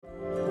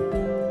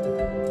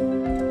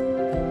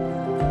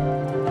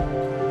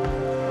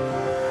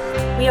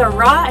We are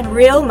raw and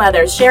real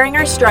mothers sharing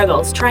our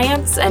struggles,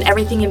 triumphs, and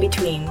everything in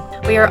between.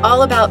 We are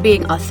all about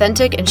being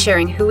authentic and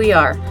sharing who we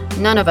are.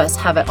 None of us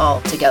have it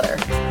all together.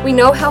 We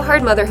know how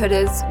hard motherhood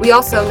is. We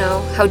also know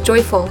how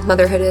joyful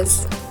motherhood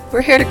is. We're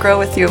here to grow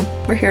with you.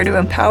 We're here to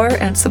empower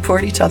and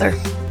support each other.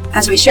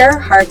 As we share our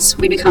hearts,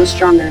 we become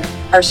stronger.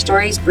 Our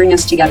stories bring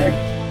us together.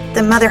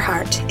 The mother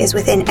heart is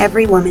within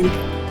every woman.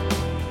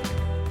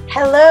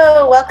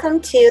 Hello, welcome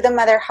to the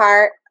Mother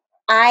Heart.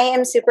 I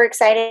am super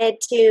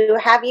excited to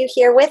have you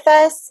here with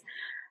us.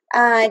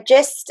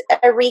 Just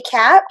a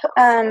recap.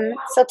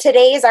 So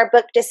today is our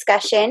book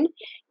discussion,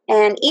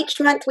 and each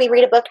month we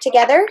read a book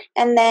together,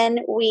 and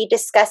then we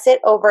discuss it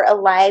over a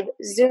live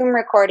Zoom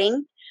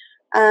recording,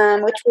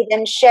 which we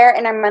then share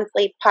in our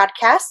monthly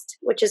podcast,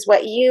 which is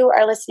what you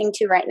are listening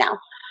to right now.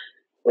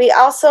 We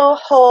also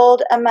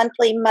hold a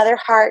monthly Mother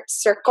Heart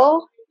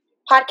Circle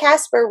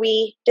podcast where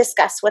we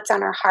discuss what's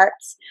on our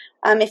hearts.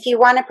 If you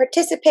want to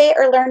participate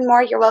or learn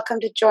more, you're welcome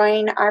to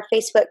join our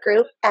Facebook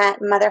group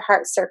at Mother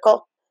Heart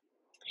Circle.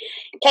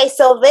 Okay,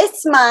 so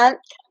this month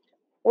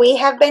we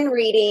have been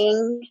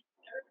reading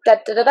How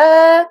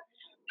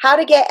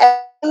to Get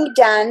Everything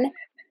Done,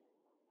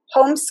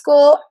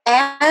 Homeschool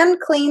and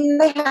Clean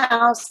the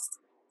House,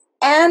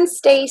 and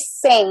Stay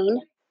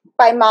Sane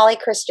by Molly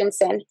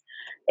Christensen.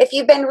 If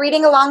you've been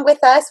reading along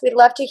with us, we'd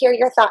love to hear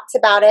your thoughts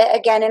about it,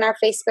 again, in our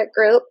Facebook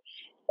group.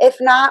 If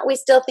not, we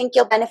still think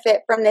you'll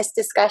benefit from this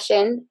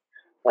discussion,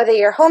 whether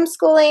you're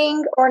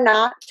homeschooling or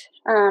not,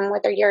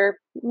 whether you're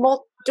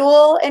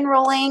dual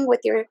enrolling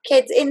with your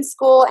kids in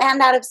school and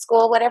out of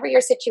school, whatever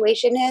your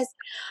situation is,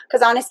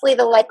 because honestly,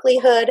 the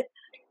likelihood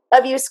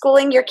of you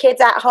schooling your kids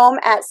at home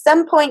at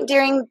some point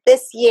during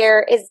this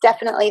year is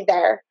definitely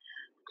there.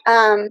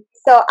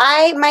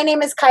 My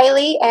name is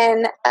Kylie,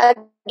 and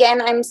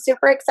again, I'm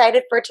super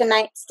excited for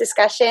tonight's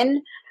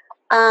discussion.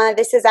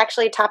 This is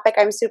actually a topic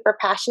I'm super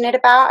passionate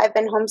about. I've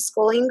been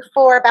homeschooling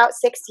for about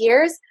 6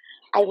 years.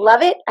 I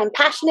love it. I'm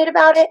passionate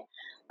about it.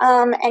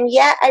 And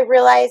yet I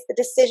realize the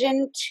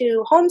decision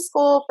to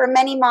homeschool for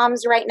many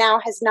moms right now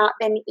has not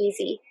been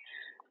easy.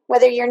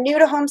 Whether you're new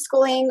to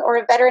homeschooling or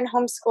a veteran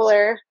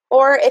homeschooler,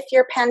 or if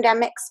you're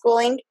pandemic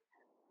schooling,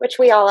 which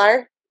we all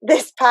are,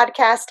 this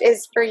podcast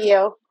is for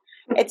you.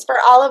 It's for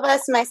all of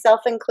us,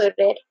 myself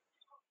included.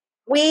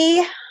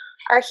 We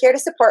are here to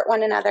support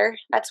one another.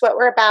 That's what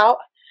we're about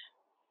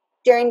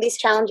during these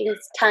challenging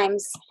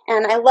times.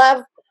 And I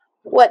love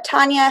what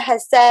Tanya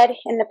has said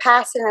in the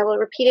past, and I will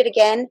repeat it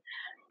again.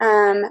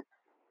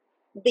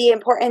 The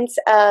importance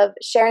of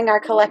sharing our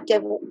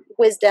collective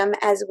wisdom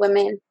as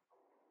women.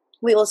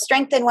 We will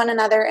strengthen one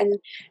another and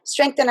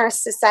strengthen our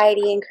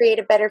society and create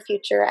a better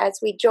future as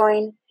we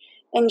join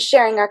in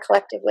sharing our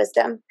collective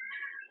wisdom.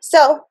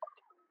 So,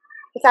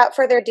 without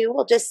further ado,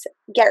 we'll just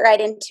get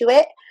right into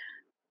it.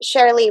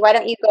 Shirley, why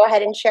don't you go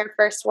ahead and share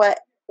first what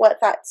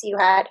thoughts you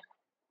had?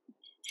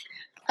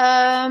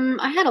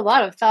 I had a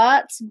lot of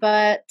thoughts,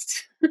 but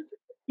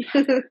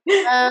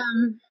I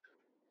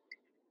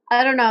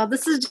don't know.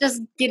 This is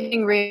just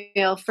getting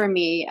real for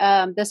me.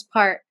 This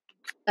part,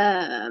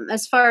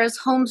 as far as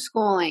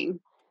homeschooling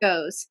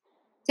goes,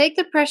 take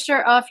the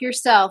pressure off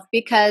yourself,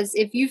 because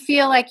if you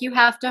feel like you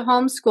have to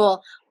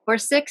homeschool for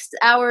 6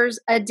 hours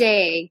a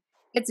day,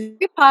 it's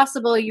very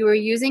possible you are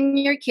using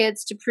your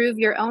kids to prove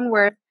your own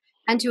worth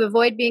and to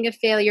avoid being a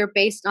failure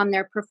based on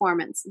their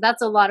performance.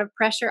 That's a lot of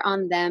pressure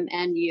on them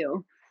and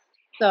you.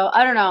 So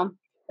I don't know.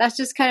 That's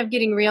just kind of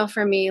getting real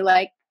for me.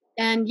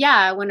 And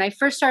yeah, when I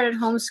first started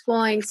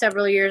homeschooling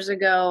several years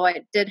ago,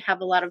 I did have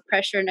a lot of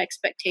pressure and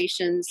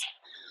expectations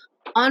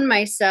on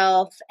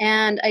myself.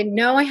 And I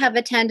know I have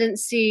a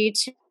tendency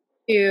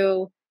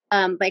to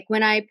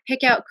when I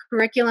pick out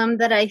curriculum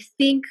that I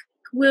think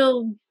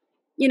will,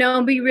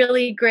 be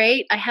really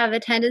great, I have a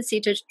tendency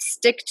to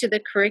stick to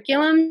the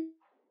curriculum.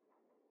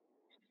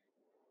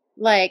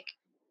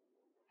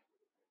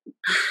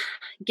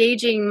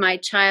 Gauging my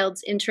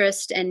child's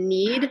interest and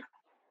need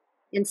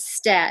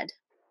instead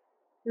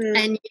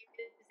and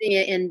using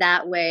it in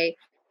that way.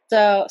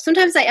 So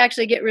sometimes I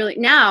actually get really,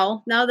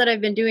 now that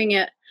I've been doing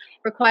it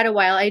for quite a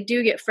while, I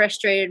do get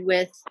frustrated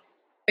with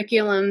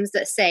curriculums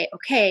that say,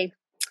 okay,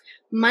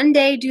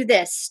 Monday do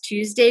this,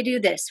 Tuesday do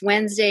this,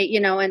 Wednesday,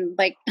 and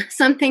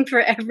something for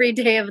every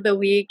day of the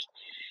week.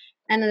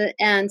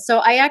 And so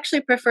I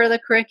actually prefer the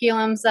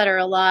curriculums that are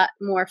a lot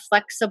more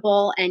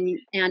flexible and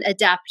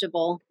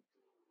adaptable.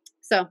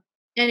 So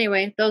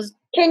anyway, that's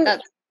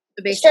the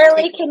basic.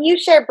 Shirley, can you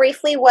share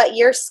briefly what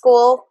your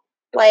school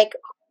plan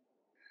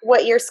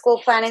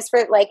is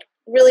for,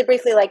 really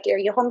briefly, are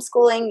you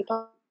homeschooling,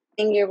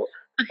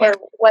 or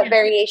what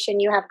variation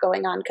you have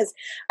going on? Because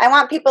I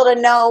want people to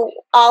know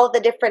all of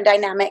the different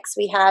dynamics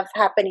we have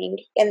happening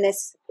in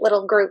this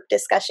little group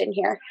discussion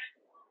here.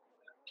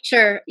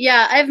 Sure.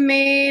 Yeah, I've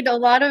made a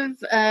lot of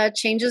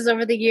changes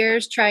over the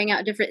years, trying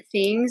out different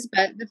things.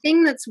 But the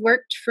thing that's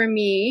worked for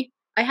me,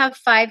 I have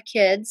 5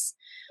 kids,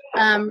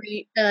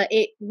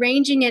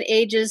 ranging in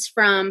ages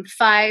from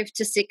 5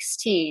 to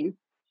 16.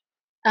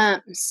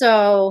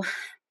 So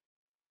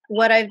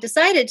what I've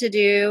decided to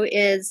do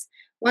is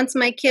once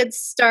my kids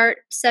start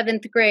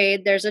 7th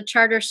grade, there's a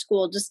charter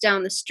school just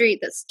down the street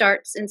that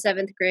starts in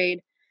 7th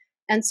grade.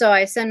 And so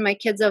I send my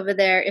kids over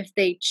there if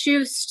they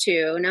choose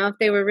to. Now, if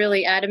they were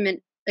really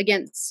adamant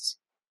against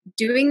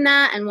doing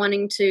that and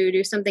wanting to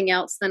do something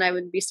else, then I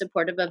would be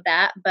supportive of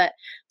that. But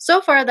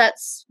so far,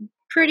 that's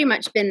pretty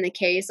much been the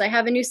case. I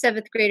have a new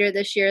 7th grader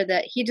this year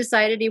that he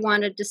decided he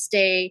wanted to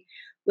stay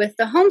with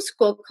the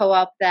homeschool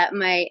co-op that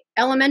my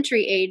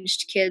elementary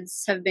aged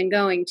kids have been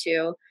going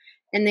to.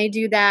 And they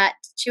do that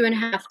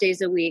 2.5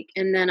 days a week.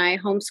 And then I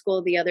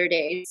homeschool the other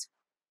days.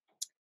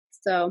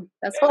 So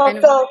that's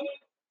kind of...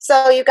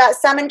 So you got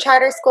some in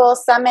charter school,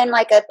 some in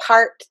like a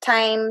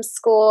part-time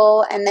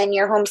school, and then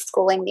you're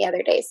homeschooling the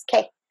other days.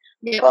 Okay.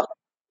 Yeah. Cool.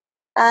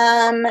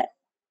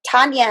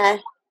 Tanya,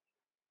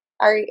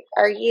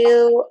 are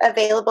you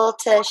available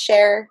to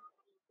share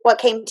what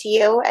came to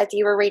you as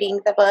you were reading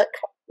the book?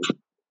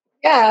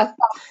 Yeah.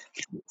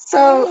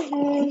 So,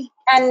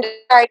 and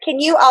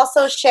can you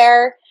also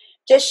share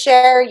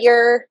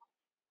your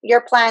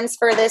plans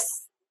for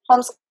this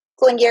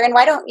homeschooling year? And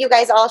why don't you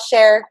guys all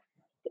share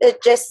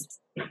just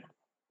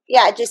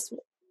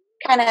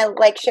kind of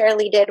like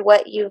Shirley did,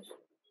 what you've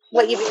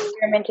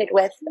experimented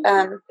with,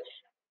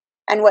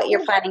 and what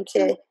you're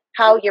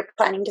how you're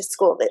planning to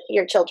school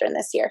your children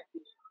this year.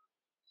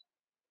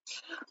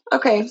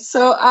 Okay,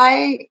 so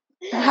I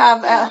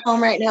have at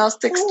home right now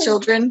 6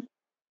 children.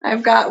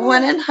 I've got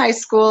one in high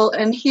school,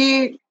 and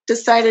he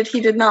decided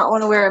he did not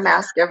want to wear a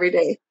mask every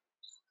day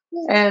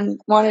and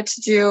wanted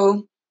to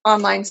do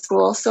online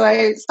school. So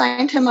I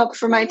signed him up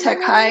for my Tech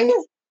High,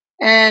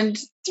 and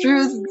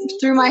through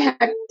my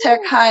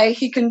Tech High,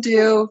 he can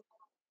do,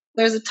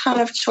 there's a ton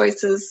of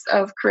choices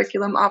of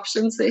curriculum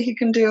options that he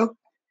can do.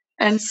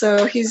 And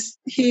so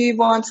he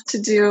wants to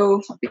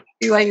do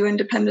BYU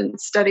Independent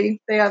Study.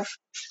 They have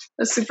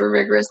a super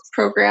rigorous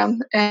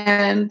program,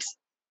 and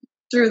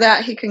through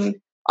that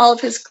all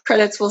of his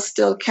credits will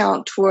still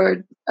count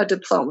toward a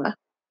diploma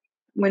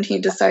when he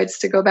decides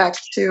to go back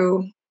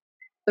to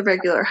the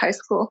regular high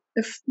school.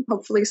 If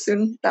hopefully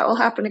soon that will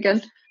happen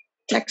again,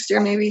 next year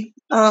maybe.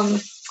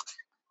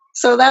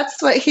 So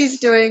that's what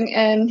he's doing,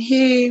 and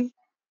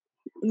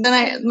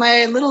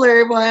my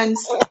littler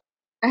ones,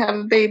 I have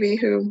a baby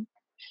who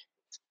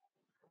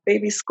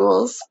baby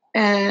schools,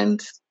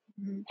 and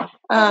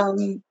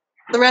the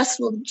rest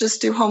will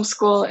just do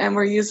homeschool, and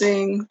we're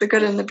using the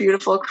Good and the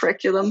Beautiful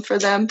curriculum for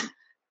them.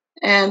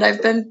 And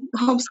I've been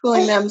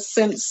homeschooling them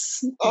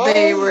since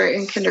they were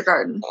in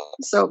kindergarten.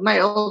 So my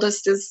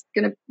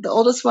the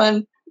oldest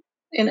one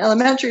in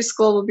elementary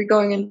school will be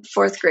going in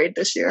 4th grade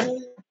this year.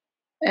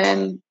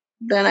 And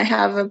then I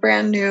have a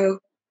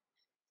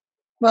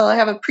I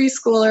have a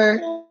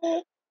preschooler,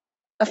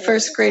 a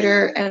 1st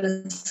grader, and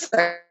a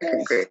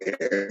 2nd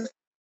grader.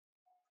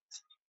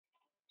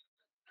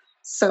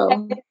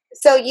 So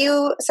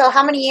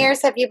how many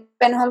years have you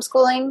been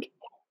homeschooling?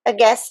 A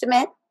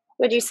guesstimate,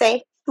 would you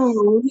say?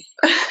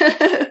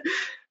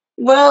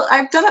 Well,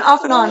 I've done it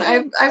off and on.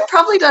 I've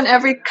probably done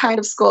every kind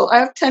of school. I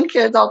have 10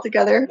 kids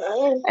altogether,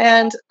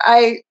 and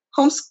I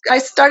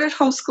started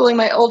homeschooling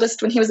my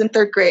oldest when he was in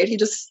 3rd grade. He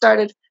just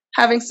started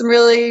having some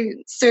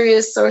really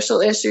serious social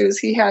issues.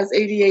 He has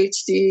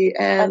ADHD,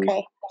 and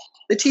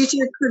the teacher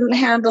couldn't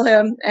handle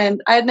him.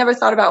 And I had never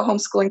thought about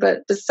homeschooling,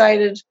 but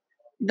decided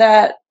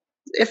that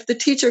if the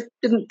teacher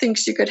didn't think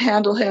she could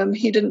handle him,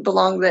 he didn't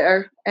belong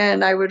there,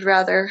 and I would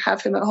rather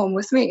have him at home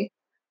with me.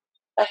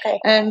 Okay.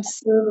 And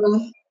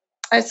so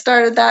I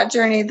started that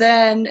journey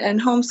then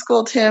and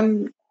homeschooled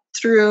him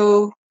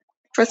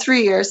for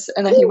 3 years,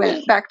 and then he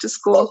went back to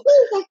school.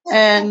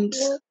 And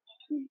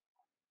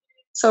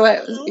so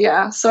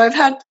I've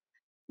had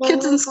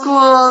kids in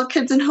school,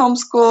 kids in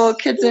homeschool,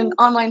 kids in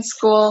online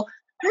school,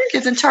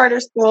 kids in charter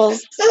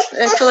schools.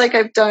 I feel like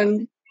I've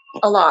done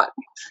a lot.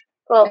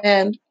 Cool.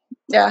 And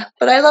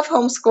but I love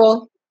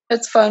homeschool.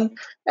 It's fun.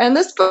 And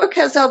this book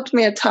has helped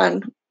me a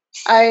ton.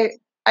 I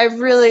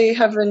really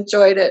have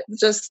enjoyed it.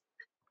 Just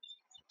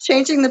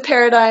changing the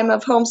paradigm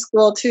of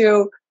homeschool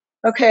to,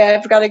 okay,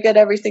 I've got to get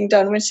everything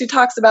done. When she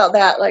talks about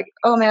that, like,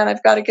 oh man,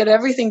 I've got to get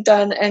everything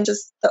done, and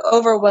just the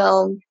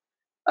overwhelm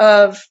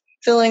of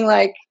feeling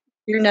like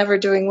you're never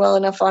doing well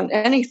enough on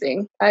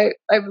anything. I've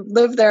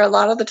lived there a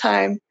lot of the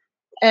time.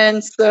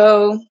 And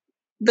so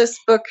this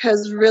book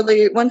has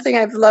really, one thing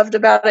I've loved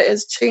about it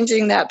is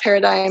changing that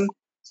paradigm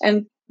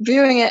and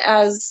viewing it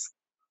as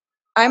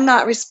I'm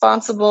not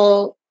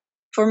responsible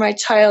for my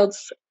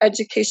child's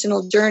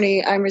educational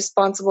journey. I'm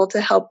responsible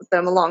to help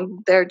them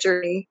along their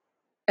journey,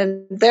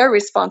 and they're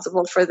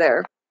responsible for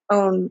their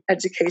own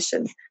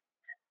education.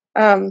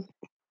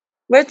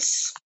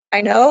 Which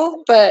I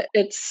know, but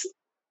it's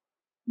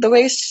the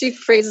way she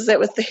phrases it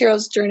with the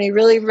hero's journey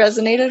really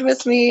resonated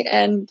with me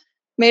and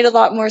made a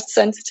lot more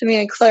sense to me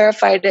and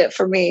clarified it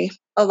for me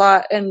a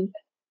lot. And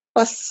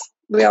plus,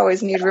 we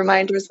always need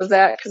reminders of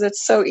that, because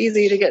it's so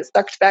easy to get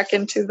sucked back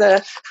into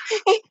the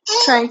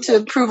trying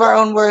to prove our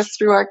own worth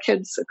through our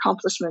kids'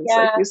 accomplishments,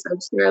 like you said,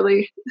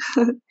 Shirley.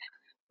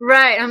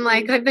 Right. I'm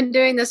like, I've been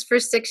doing this for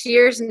 6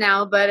 years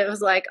now, but it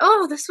was like,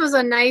 oh, this was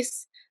a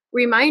nice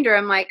reminder.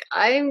 I'm like,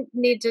 I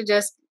need to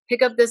just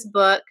pick up this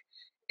book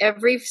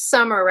every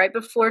summer right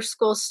before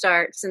school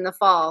starts in the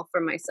fall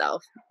for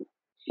myself.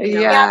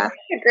 Yeah. That's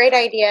a great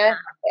idea.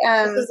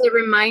 This is a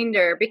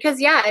reminder because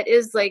it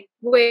is like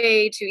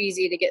way too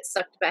easy to get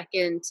sucked back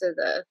into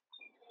the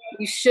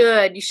you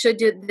should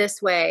do it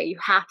this way, you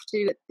have to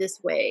do it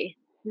this way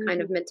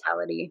kind of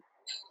mentality.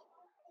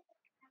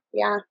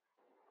 Yeah.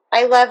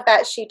 I love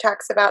that she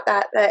talks about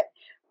that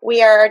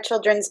we are our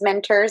children's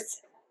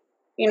mentors.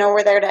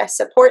 We're there to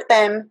support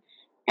them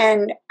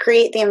and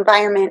create the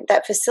environment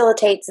that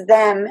facilitates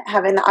them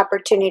having the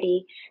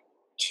opportunity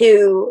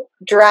to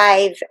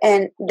drive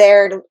in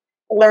their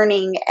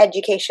learning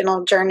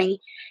educational journey.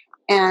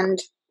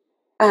 And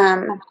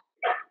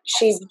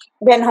she's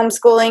been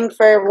homeschooling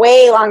for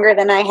way longer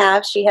than I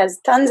have. She has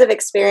tons of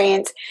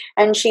experience,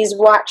 and she's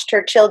watched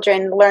her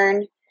children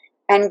learn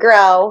and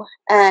grow.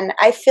 And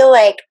I feel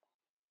like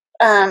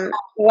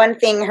one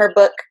thing her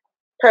book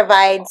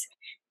provides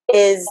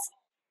is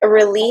a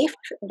relief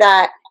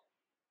that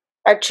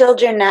our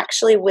children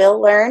actually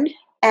will learn,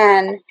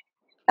 and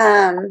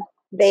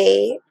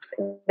they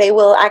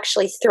will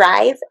actually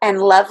thrive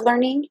and love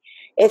learning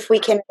if we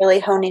can really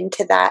hone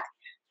into that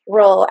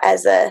role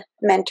as a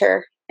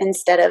mentor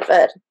instead of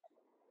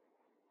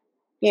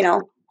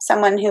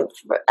someone who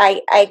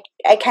I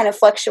kind of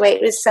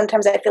fluctuate.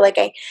 Sometimes I feel like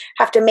I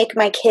have to make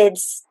my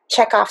kids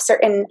check off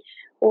certain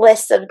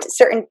lists of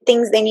certain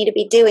things they need to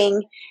be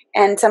doing,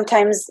 and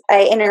sometimes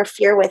I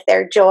interfere with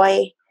their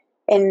joy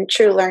in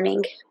true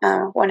learning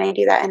when I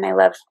do that. And I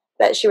love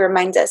that she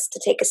reminds us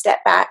to take a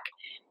step back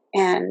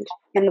and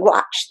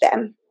watch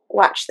them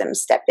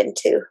step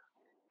into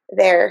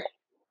their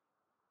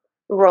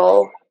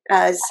role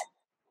as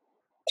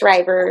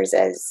thrivers,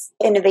 as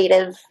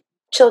innovative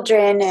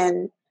children,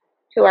 and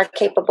who are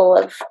capable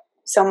of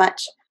so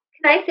much.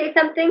 Can I say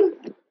something?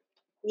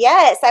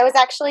 Yes, I was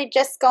actually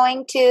just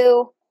going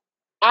to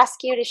ask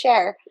you to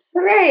share.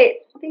 All right,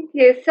 thank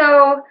you.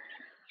 So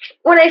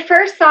when I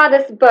first saw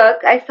this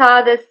book, I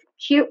saw this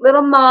cute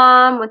little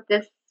mom with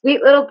this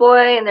sweet little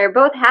boy, and they're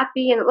both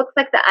happy, and it looks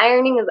like the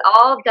ironing is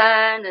all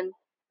done, and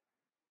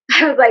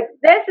I was like,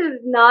 this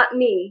is not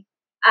me.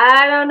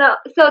 I don't know.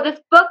 So this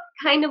book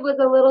kind of was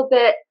a little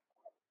bit,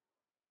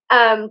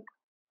 I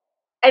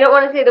don't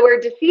want to say the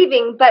word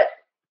deceiving, but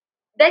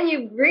then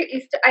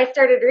I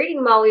started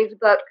reading Molly's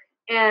book,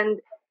 and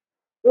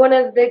one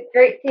of the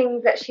great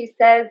things that she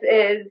says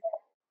is,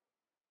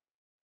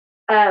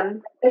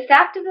 the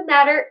fact of the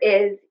matter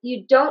is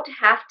you don't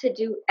have to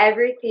do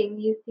everything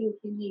you think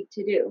you need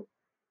to do.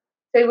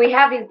 So we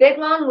have these big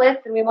long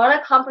lists and we want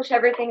to accomplish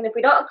everything. And if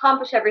we don't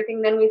accomplish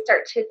everything, then we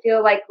start to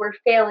feel like we're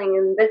failing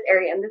in this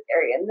area, in this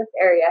area, in this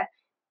area.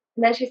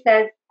 And then she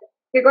says,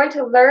 you're going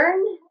to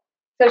learn.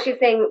 So she's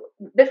saying,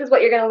 this is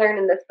what you're going to learn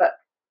in this book.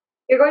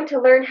 You're going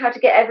to learn how to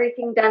get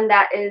everything done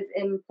that is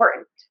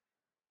important.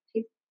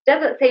 She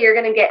doesn't say you're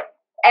going to get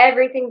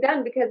everything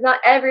done because not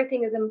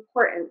everything is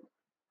important.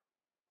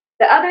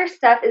 The other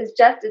stuff is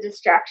just a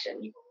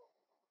distraction.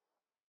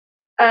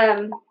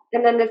 And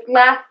then this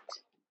last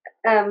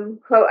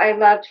quote I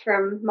loved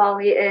from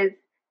Molly is,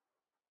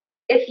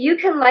 if you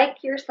can like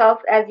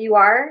yourself as you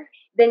are,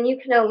 then you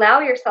can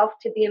allow yourself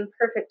to be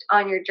imperfect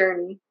on your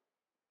journey.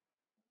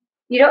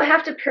 You don't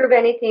have to prove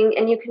anything,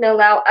 and you can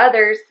allow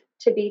others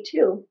to be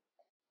too.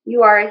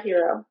 You are a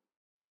hero.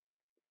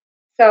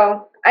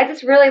 So I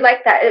just really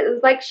like that. It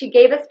was like she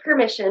gave us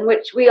permission,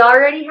 which we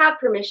already have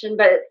permission,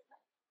 but it's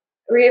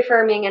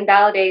reaffirming and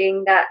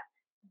validating that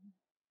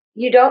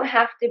you don't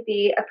have to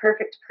be a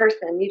perfect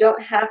person. You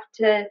don't have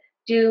to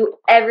do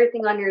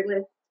everything on your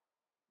list.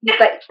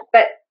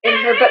 But in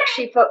her book,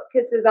 she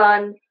focuses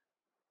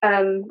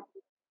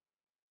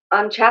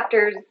on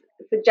chapters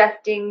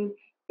suggesting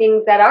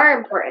things that are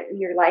important in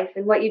your life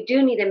and what you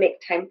do need to make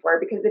time for.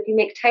 Because if you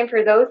make time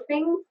for those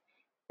things,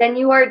 then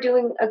you are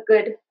doing a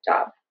good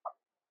job.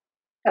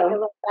 So, I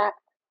love that.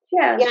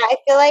 Yeah, I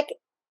feel like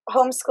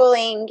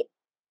homeschooling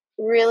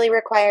really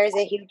requires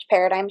a huge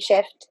paradigm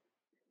shift.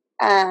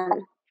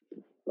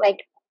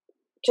 Like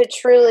to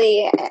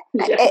truly,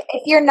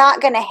 if you're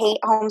not going to hate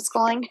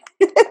homeschooling,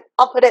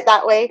 I'll put it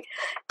that way,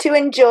 to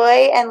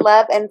enjoy and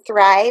love and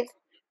thrive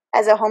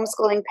as a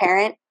homeschooling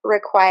parent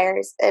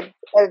requires a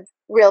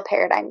real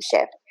paradigm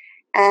shift.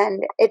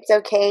 And it's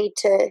okay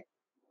to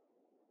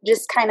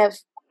just kind of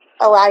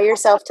allow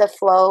yourself to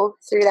flow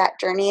through that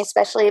journey,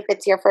 especially if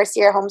it's your first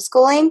year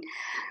homeschooling.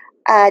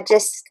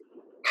 Just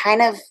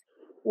kind of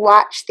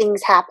watch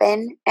things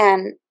happen.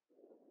 And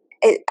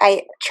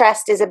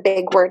trust is a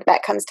big word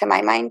that comes to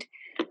my mind,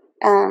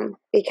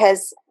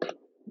 because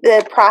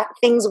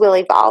things will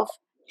evolve.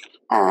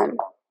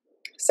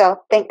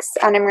 So thanks,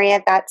 Anna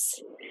Maria.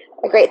 That's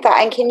a great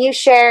thought. And can you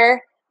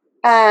share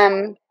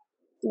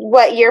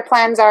what your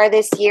plans are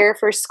this year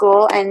for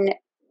school and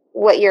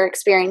what your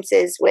experience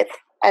is with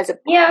as a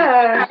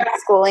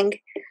schooling?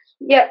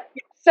 Yep.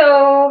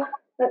 So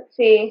let's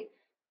see.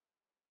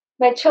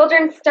 My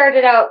children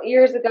started out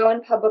years ago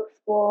in public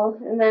school,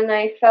 and then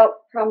I felt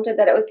prompted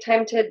that it was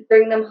time to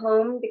bring them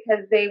home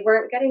because they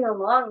weren't getting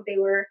along. They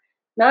were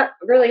not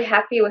really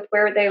happy with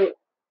where they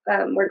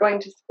were going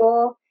to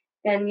school.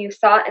 And you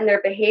saw it in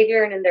their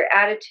behavior and in their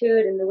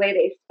attitude and the way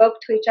they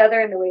spoke to each other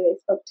and the way they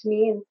spoke to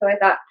me. And so I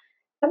thought,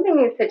 something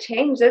needs to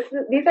change.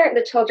 These aren't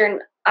the children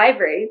I've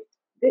raised.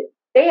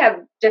 They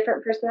have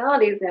different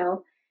personalities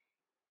now.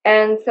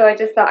 And so I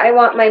just thought, I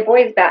want my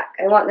boys back.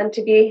 I want them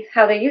to be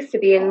how they used to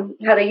be and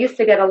how they used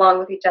to get along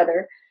with each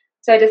other.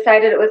 So I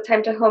decided it was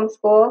time to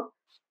homeschool.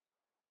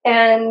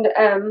 And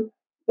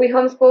we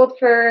homeschooled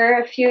for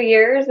a few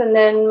years. And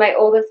then my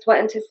oldest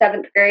went into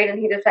 7th grade and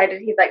he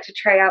decided he'd like to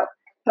try out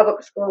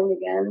public schooling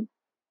again.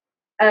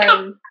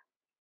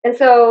 And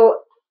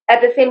so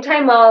at the same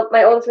time, while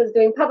my oldest was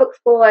doing public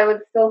school, I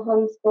was still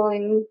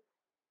homeschooling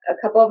a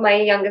couple of my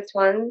youngest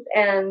ones.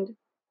 And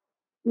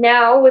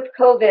now with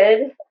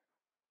COVID,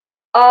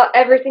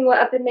 everything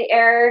went up in the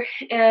air,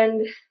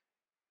 and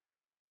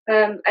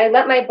I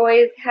let my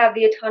boys have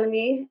the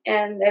autonomy,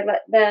 and I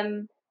let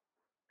them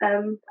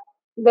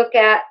look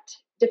at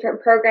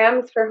different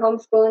programs for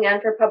homeschooling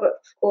and for public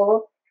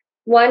school.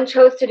 One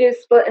chose to do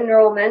split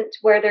enrollment,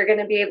 where they're going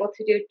to be able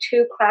to do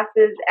 2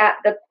 classes at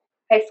the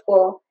high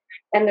school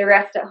and the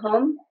rest at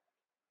home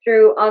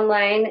through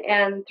online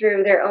and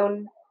through their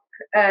own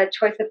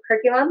choice of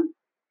curriculum,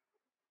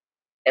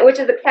 which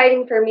is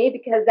exciting for me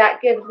because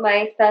that gives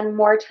my son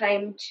more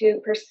time to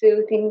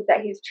pursue things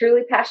that he's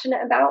truly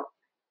passionate about.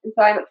 And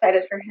so I'm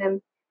excited for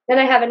him. Then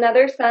I have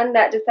another son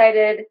that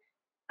decided,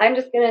 I'm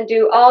just going to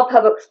do all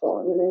public school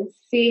and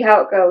see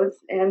how it goes.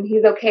 And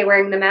he's okay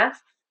wearing the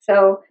mask.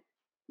 So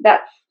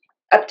that's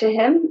up to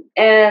him.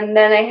 And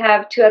then I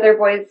have 2 other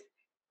boys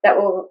that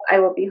I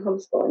will be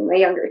homeschooling, my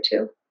younger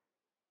 2.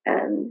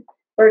 And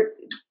we're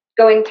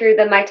going through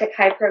the My Tech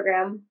High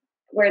program,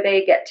 where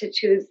they get to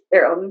choose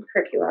their own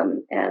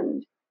curriculum.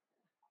 And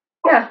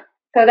yeah,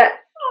 so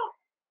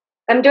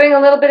I'm doing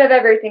a little bit of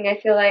everything, I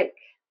feel like.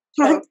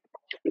 So.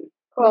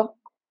 Cool.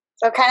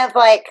 So kind of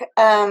like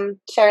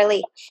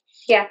Shirley.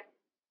 Yeah.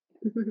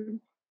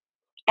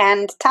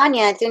 And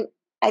Tanya,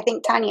 I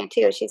think Tanya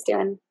too, she's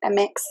doing a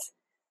mix.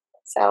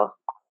 So.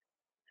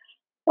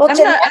 Well,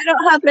 I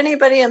don't have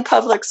anybody in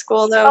public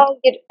school though.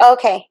 Oh,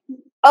 okay.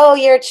 Oh,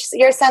 your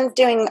son's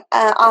doing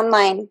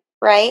online,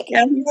 right?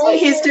 Yeah,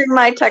 he's doing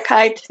My Tech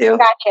High too.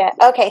 Gotcha.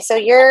 Okay, so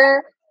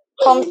you're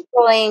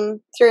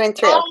homeschooling through and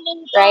through,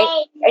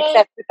 right?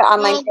 Except with the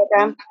online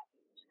program.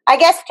 I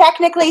guess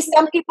technically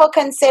some people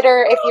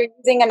consider, if you're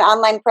using an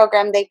online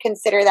program, they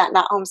consider that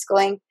not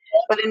homeschooling.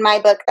 But in my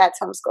book,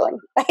 that's homeschooling.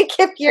 Like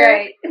if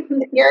you're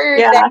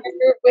there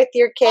with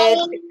your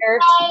kids, if you're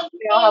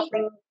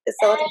helping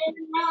facilitate.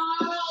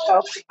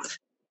 So.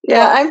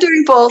 Yeah, I'm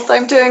doing both.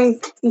 I'm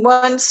doing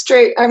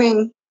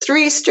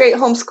 3 straight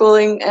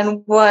homeschooling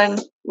and 1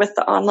 with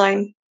the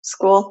online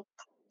school.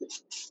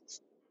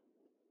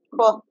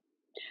 Cool.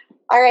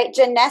 All right,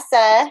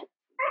 Janessa,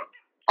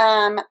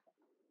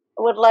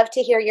 would love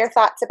to hear your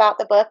thoughts about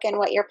the book and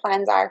what your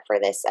plans are for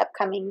this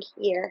upcoming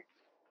year.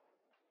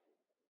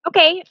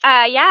 Okay.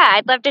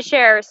 I'd love to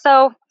share.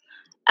 So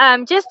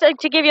just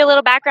to give you a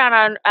little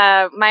background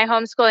on my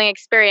homeschooling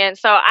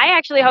experience. So I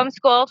actually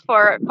homeschooled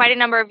for quite a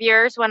number of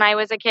years when I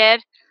was a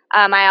kid.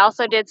 I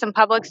also did some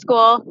public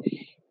school,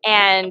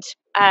 and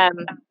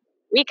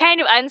we kind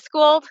of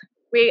unschooled.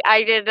 We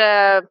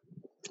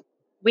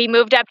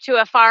moved up to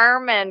a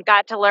farm and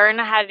got to learn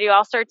how to do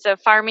all sorts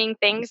of farming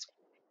things.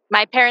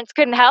 My parents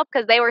couldn't help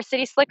because they were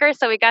city slickers,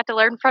 so we got to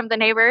learn from the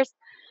neighbors.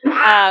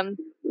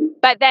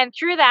 But then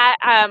through that,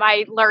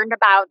 I learned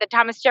about the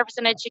Thomas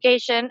Jefferson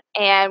education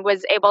and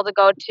was able to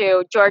go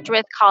to George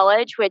Wythe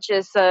College, which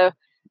is the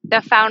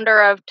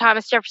founder of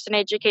Thomas Jefferson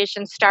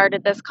Education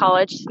started this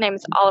college. His name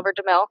is Oliver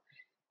DeMille.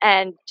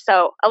 And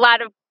so a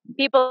lot of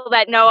people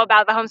that know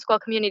about the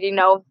homeschool community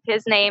know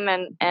his name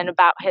and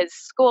about his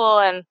school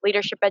and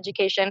leadership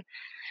education.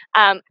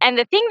 And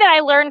the thing that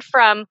I learned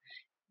from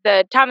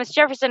the Thomas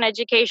Jefferson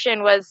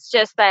education was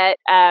just that,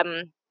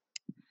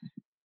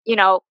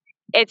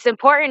 it's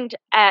important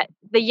at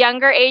the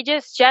younger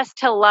ages just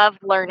to love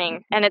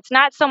learning. And it's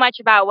not so much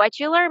about what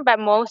you learn, but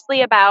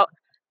mostly about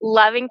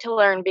loving to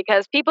learn,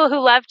 because people who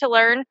love to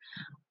learn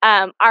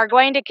are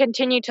going to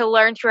continue to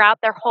learn throughout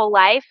their whole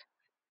life,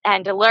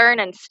 and to learn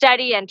and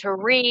study and to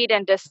read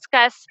and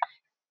discuss.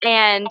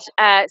 And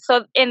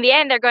so in the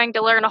end, they're going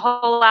to learn a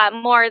whole lot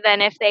more than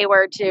if they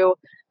were to,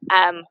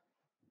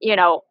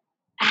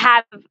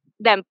 have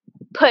them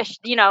push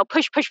through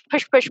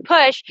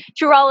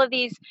all of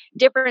these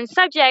different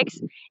subjects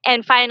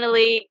and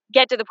finally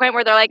get to the point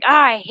where they're like,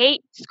 I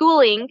hate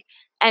schooling.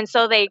 And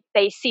so they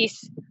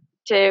cease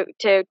to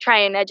try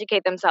and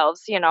educate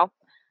themselves, And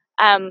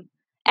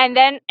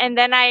then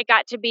I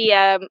got to be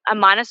a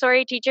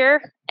Montessori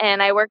teacher,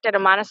 and I worked at a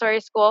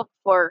Montessori school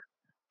for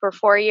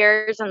 4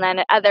 years, and then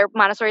at other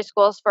Montessori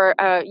schools for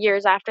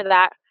years after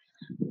that.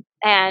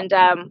 And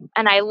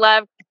I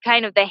loved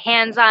kind of the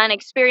hands-on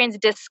experience,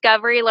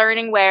 discovery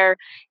learning, where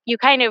you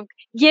kind of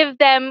give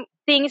them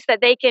things that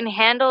they can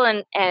handle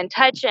and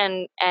touch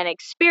and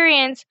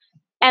experience,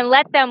 and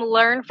let them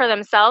learn for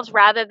themselves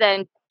rather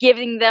than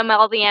giving them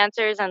all the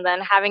answers and then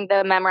having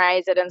them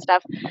memorize it and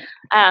stuff.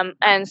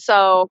 And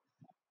so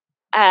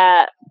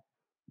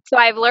so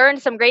I've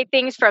learned some great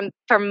things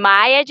from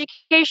my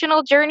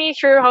educational journey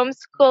through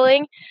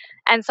homeschooling.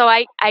 And so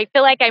I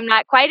feel like I'm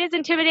not quite as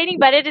intimidating,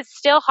 but it is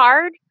still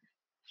hard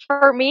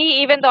for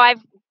me, even though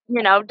I've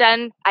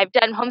done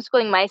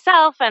homeschooling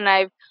myself, and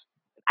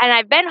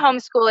I've been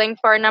homeschooling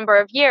for a number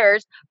of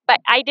years, but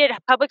I did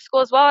public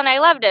school as well, and I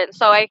loved it.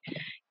 So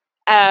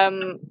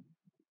and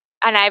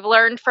I've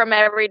learned from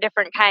every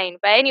different kind.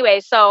 But anyway,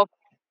 so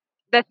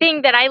the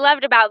thing that I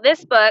loved about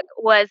this book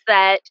was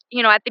that,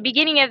 at the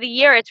beginning of the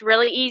year, it's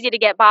really easy to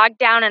get bogged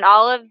down in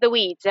all of the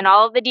weeds and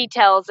all of the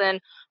details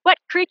and what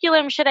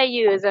curriculum should I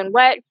use and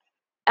what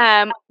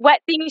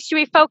things should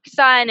we focus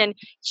on, and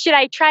should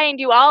I try and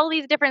do all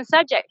these different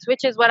subjects,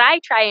 which is what I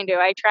try and do.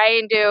 I try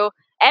and do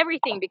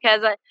everything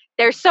because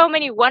there's so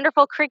many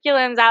wonderful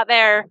curricula,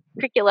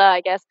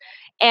 I guess,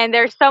 and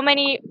there's so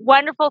many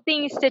wonderful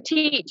things to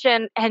teach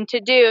and to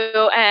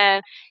do.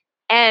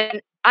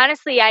 And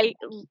honestly, I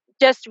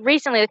just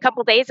recently, a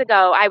couple days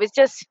ago, I was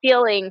just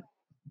feeling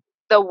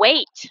the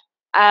weight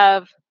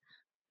of,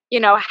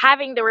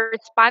 having the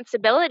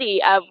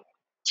responsibility of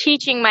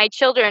teaching my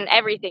children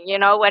everything,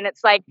 when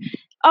it's like,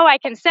 oh, I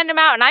can send them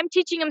out and I'm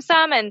teaching them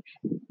some, and,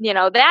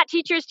 that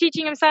teacher's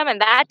teaching them some,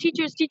 and that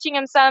teacher's teaching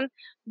them some.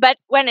 But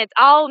when it's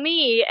all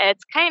me,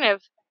 it's kind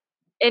of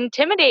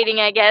intimidating,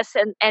 I guess,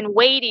 and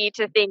weighty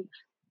to think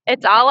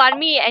it's all on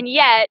me. And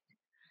yet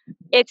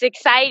it's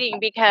exciting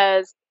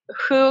because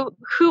who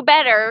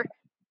better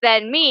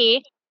than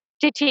me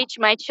to teach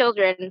my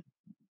children?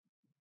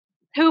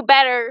 Who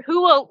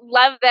will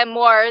love them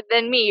more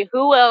than me?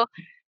 Who will,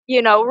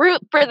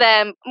 root for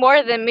them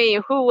more than me?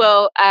 Who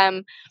will,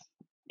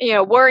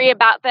 worry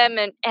about them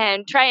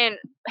and try and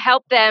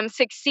help them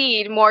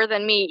succeed more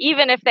than me,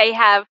 even if they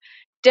have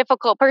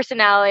difficult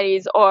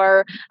personalities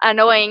or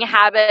annoying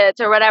habits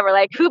or whatever?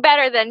 Like, who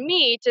better than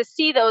me to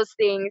see those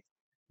things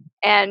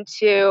and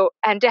to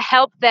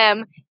help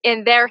them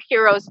in their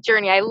hero's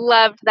journey? I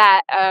loved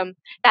that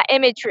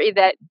imagery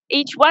that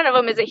each one of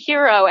them is a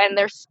hero, and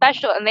they're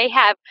special, and they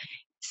have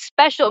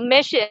special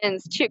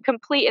missions to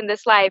complete in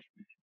this life.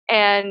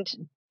 And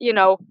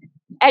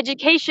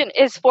education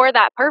is for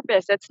that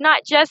purpose. It's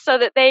not just so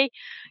that they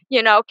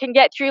can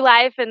get through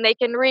life and they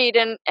can read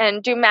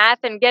and do math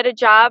and get a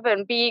job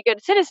and be a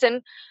good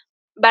citizen.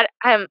 But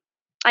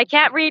I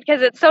can't read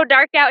because it's so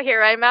dark out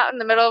here. I'm out in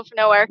the middle of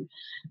nowhere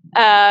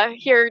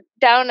here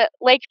down at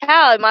Lake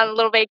Powell. I'm on a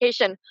little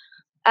vacation.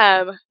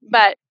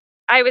 But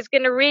I was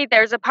going to read,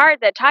 there's a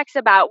part that talks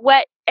about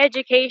what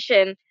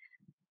education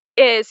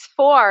is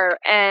for,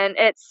 and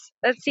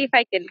let's see if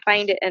I can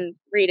find it and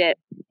read it.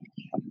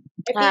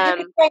 If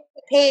you could find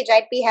the page,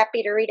 I'd be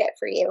happy to read it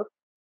for you.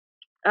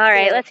 All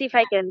right, let's see if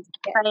I can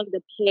find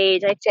the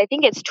page. I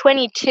think it's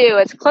 22.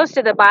 It's close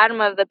to the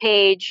bottom of the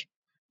page.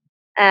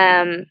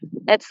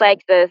 It's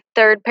like the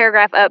third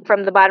paragraph up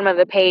from the bottom of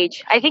the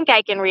page. I think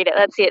I can read it.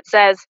 Let's see. It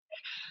says,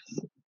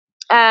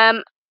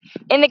 in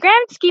the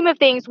grand scheme of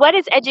things, what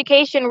is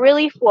education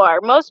really for?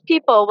 Most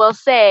people will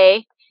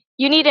say,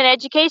 you need an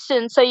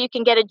education so you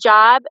can get a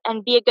job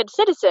and be a good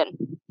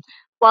citizen.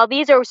 While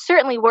these are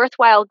certainly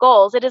worthwhile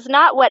goals, it is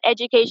not what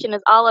education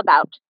is all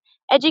about.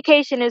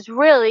 Education is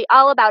really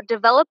all about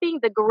developing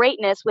the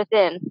greatness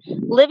within,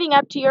 living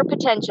up to your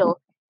potential,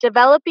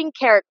 developing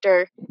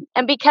character,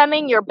 and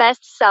becoming your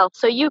best self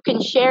so you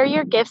can share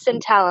your gifts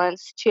and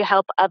talents to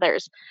help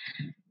others.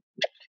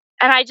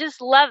 And I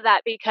just love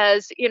that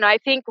because, I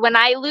think when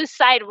I lose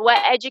sight of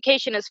what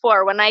education is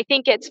for, when I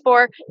think it's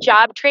for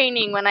job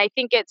training, when I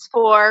think it's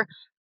for,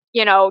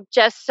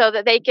 just so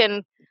that they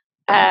can,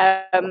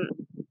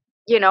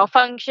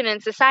 function in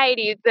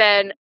society,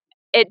 then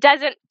it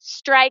doesn't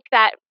strike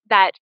that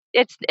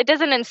it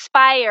doesn't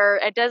inspire,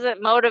 it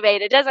doesn't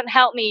motivate, it doesn't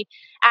help me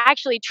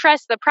actually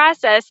trust the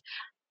process.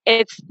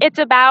 It's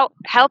about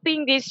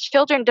helping these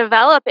children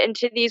develop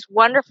into these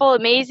wonderful,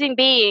 amazing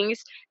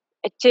beings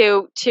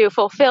to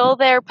fulfill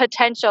their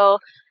potential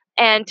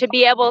and to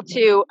be able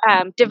to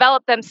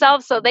develop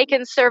themselves so they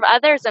can serve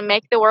others and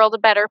make the world a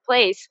better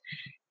place.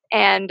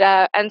 And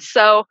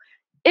so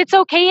it's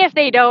okay if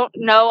they don't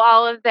know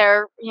all of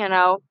their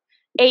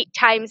 8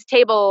 times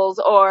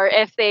tables, or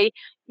if they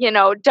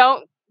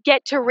don't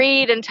get to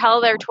read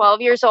until they're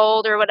 12 years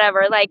old or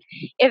whatever. Like,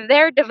 if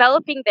they're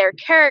developing their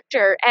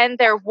character and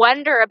their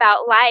wonder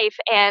about life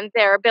and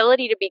their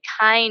ability to be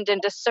kind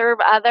and to serve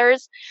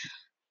others,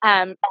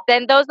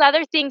 then those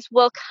other things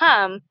will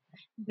come.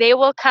 They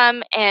will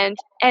come, and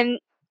then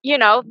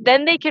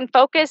they can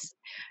focus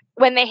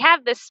when they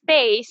have the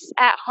space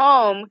at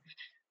home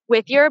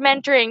with your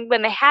mentoring,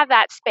 when they have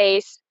that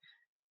space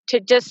to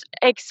just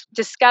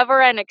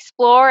discover and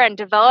explore and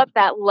develop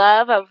that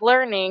love of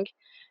learning,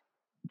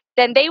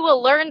 then they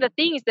will learn the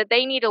things that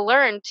they need to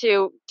learn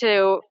to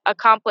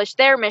accomplish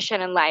their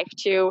mission in life,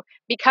 to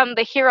become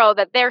the hero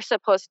that they're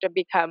supposed to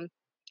become.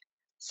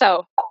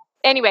 So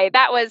anyway,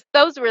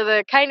 those were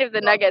the kind of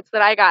the nuggets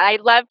that I got. I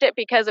loved it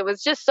because it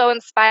was just so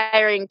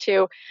inspiring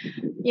to,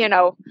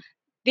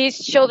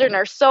 these children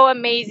are so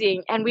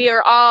amazing, and we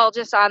are all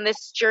just on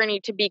this journey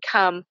to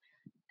become.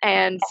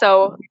 And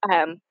so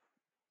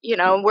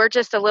we're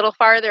just a little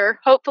farther,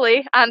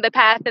 hopefully, on the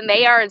path than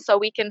they are. And so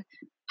we can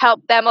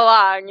help them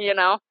along,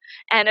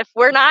 and if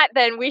we're not,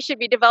 then we should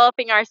be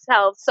developing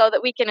ourselves so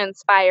that we can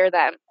inspire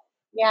them.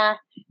 Yeah.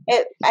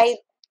 I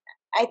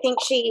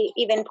think she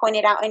even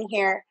pointed out in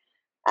here,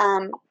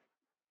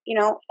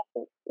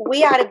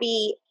 we ought to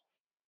be,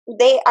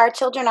 our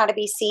children ought to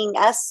be seeing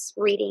us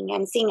reading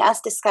and seeing us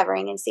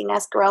discovering and seeing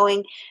us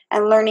growing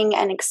and learning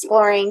and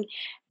exploring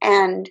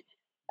and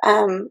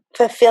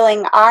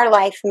fulfilling our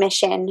life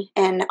mission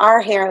and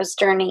our hero's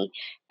journey.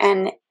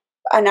 And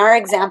our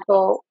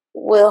example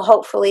will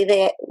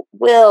hopefully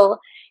will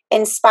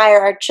inspire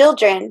our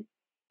children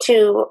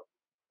to,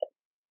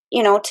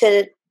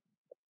 to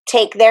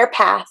take their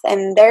path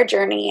and their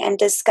journey and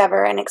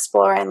discover and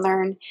explore and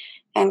learn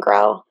and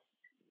grow.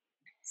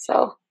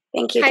 So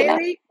thank you,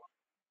 Jeanette.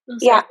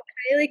 Yeah.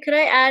 Kylie, could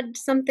I add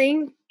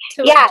something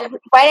to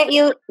why don't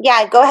you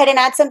go ahead and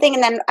add something,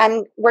 and then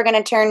we're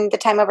going to turn the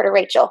time over to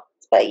Rachel.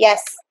 But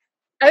yes,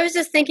 I was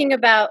just thinking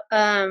about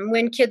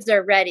when kids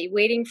are ready,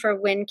 waiting for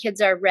when kids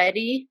are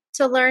ready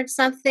to learn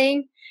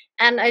something.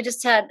 And I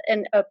just had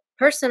a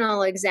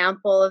personal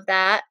example of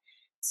that.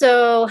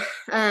 So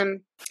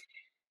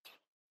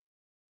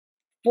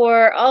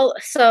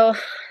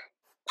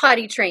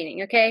potty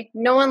training, okay?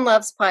 No one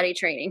loves potty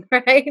training,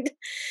 right?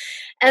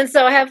 And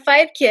so I have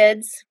 5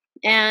 kids,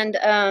 and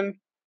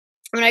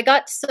when I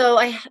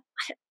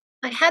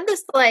had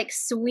this like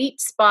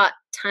sweet spot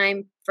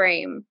time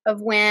frame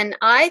of when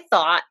I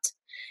thought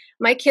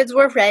my kids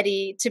were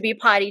ready to be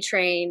potty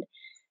trained,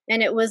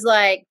 and it was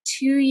like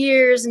 2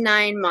 years,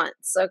 9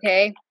 months,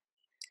 okay?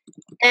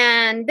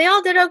 And they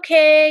all did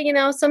okay,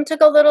 some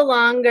took a little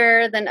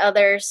longer than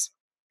others.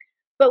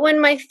 But when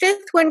my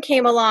 5th one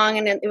came along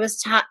and it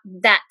was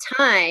that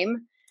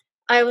time,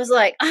 I was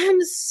like, I'm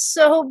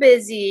so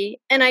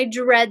busy and I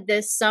dread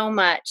this so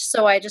much.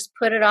 So I just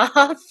put it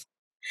off.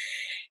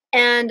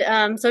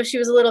 And so she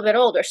was a little bit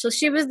older. So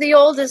she was the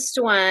oldest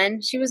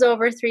one. She was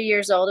over 3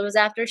 years old. It was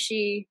after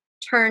she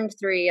turned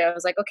 3. I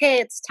was like, okay,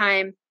 it's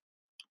time.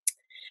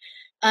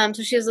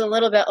 So she was a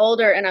little bit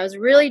older, and I was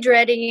really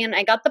dreading, and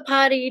I got the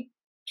potty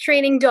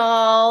training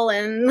doll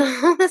and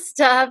all the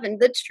stuff and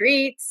the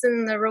treats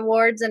and the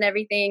rewards and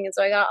everything. And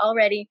so I got all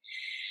ready,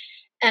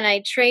 and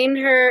I trained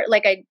her.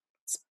 Like, I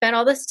spent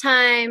all this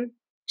time.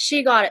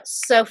 She got it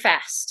so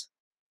fast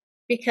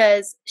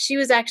because she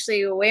was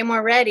actually way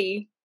more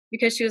ready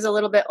because she was a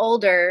little bit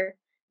older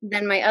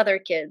than my other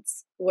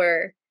kids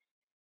were.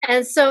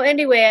 And so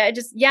anyway,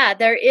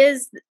 there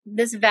is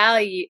this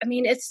value. I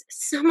mean, it's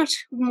so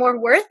much more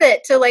worth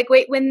it to like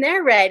wait when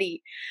they're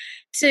ready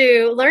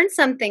to learn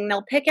something.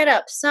 They'll pick it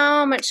up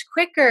so much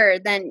quicker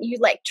than you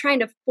like trying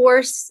to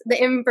force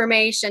the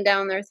information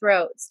down their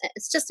throats.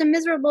 It's just a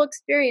miserable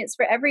experience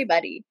for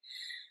everybody.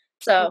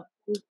 So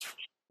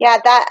yeah,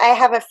 that I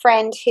have a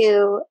friend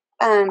who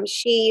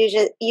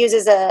she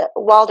uses a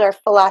Waldorf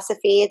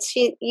philosophy.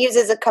 She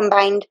uses a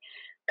combined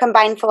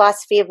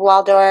philosophy of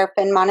Waldorf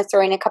and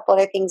Montessori and a couple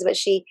other things. But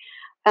she,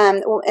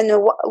 in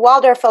the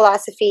Waldorf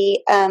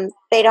philosophy,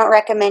 they don't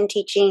recommend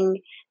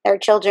teaching the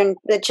children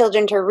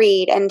to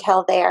read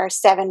until they are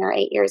 7 or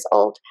 8 years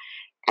old.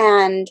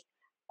 And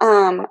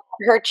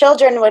her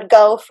children would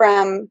go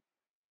from,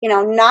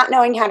 not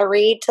knowing how to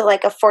read to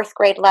like a 4th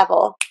grade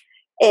level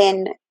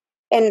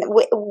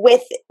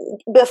with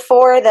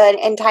before the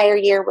entire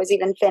year was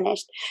even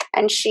finished.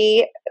 And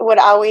she would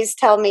always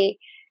tell me,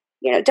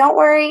 don't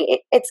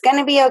worry, it's going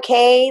to be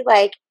okay.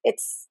 Like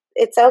it's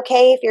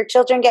okay if your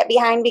children get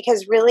behind,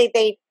 because really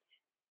they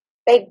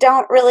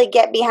don't really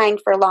get behind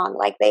for long.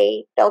 Like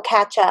they'll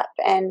catch up.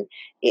 And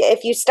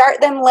if you start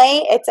them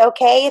late, it's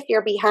okay if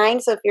you're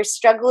behind. So if you're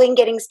struggling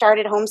getting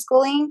started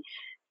homeschooling,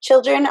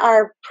 children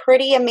are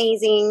pretty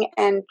amazing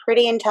and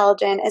pretty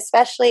intelligent,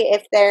 especially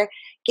if they're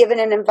given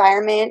an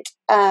environment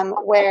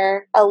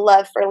where a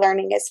love for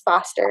learning is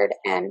fostered.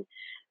 And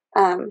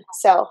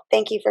so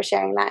thank you for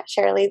sharing that,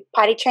 Shirley.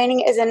 Potty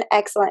training is an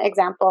excellent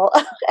example.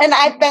 And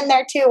I've been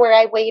there too, where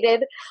I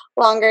waited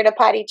longer to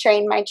potty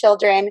train my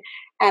children.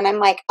 And I'm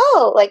like,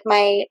 like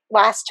my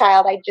last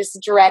child, I just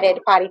dreaded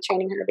potty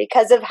training her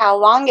because of how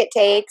long it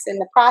takes in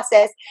the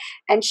process.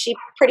 And she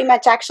pretty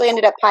much actually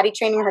ended up potty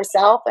training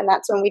herself. And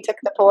that's when we took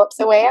the pull-ups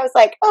away. I was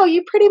like,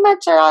 you pretty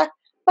much are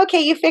okay.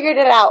 You figured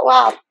it out.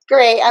 Wow.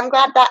 Great. I'm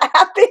glad that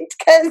happened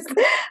because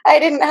I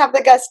didn't have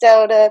the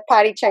gusto to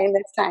potty train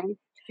this time.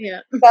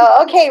 Yeah.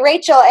 So, okay,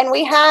 Rachel, and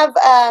we have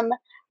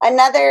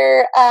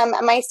another,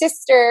 my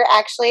sister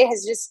actually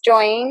has just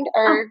joined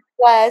I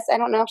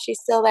don't know if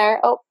she's still there.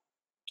 Oh,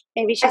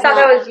 maybe she's I thought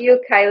not. that was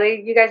you,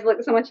 Kylie. You guys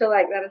look so much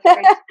alike. That is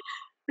funny.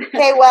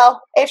 Okay,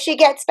 well, if she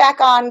gets back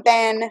on,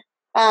 then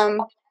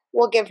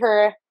we'll give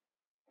her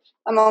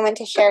a moment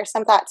to share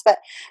some thoughts. But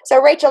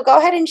so, Rachel, go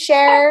ahead and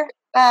share.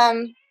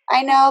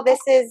 I know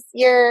this is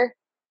your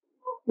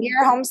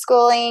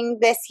homeschooling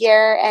this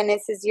year, and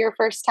this is your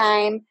first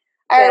time.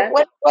 Yeah.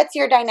 What's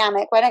your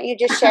dynamic? Why don't you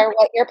just share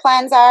what your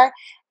plans are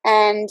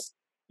and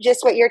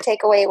just what your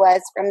takeaway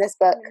was from this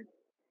book?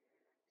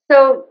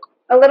 So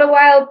a little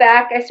while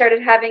back, I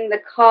started having the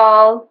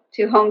call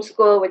to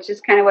homeschool, which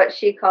is kind of what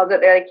she calls it.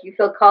 They're like, you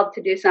feel called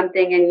to do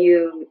something and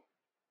you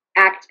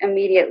act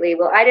immediately.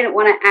 Well, I didn't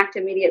want to act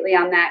immediately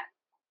on that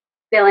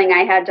feeling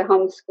I had to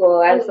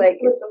homeschool. I was like,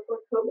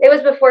 it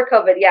was before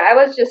COVID. Yeah, I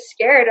was just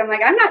scared. I'm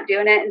like, I'm not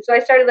doing it. And so I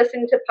started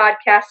listening to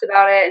podcasts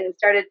about it and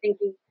started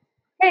thinking,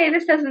 hey,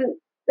 this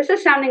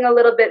is sounding a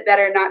little bit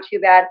better, not too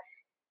bad.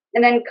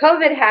 And then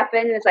COVID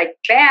happened, and it's like,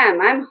 bam,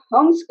 I'm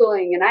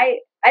homeschooling, and I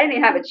didn't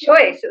even have a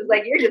choice. It was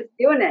like, you're just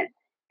doing it.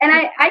 And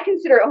I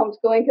consider it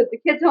homeschooling because the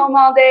kid's home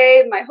all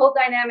day. My whole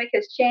dynamic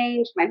has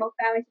changed. My whole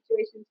family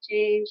situation's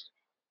changed.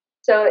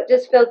 So it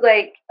just feels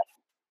like,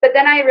 but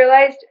then I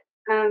realized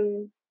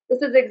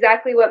this is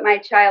exactly what my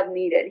child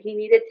needed. He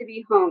needed to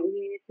be home. He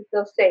needed to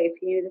feel safe.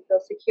 He needed to feel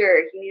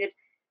secure. He needed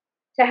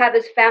to have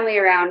his family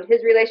around.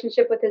 His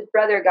relationship with his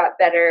brother got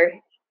better.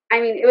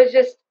 I mean, it was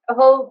just a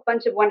whole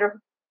bunch of wonderful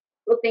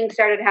things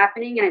started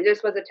happening, and it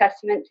just was a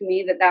testament to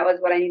me that that was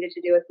what I needed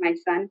to do with my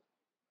son.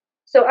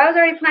 So I was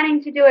already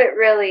planning to do it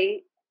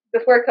really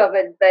before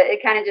COVID, but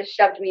it kind of just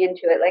shoved me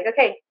into it. Like,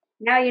 okay,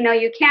 now you know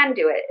you can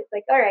do it. It's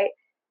like, all right.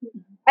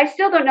 I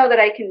still don't know that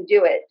I can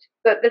do it,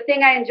 but the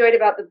thing I enjoyed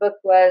about the book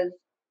was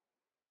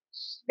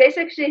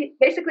basically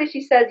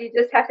she says you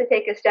just have to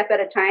take a step at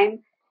a time.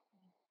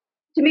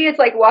 To me, it's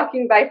like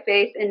walking by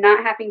faith and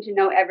not having to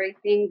know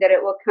everything, that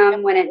it will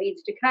come when it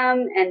needs to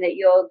come and that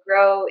you'll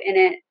grow in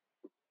it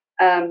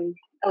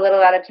a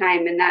little at a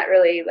time. And that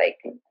really like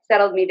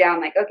settled me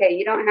down. Like, okay,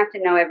 you don't have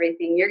to know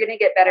everything. You're going to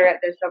get better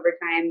at this over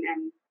time,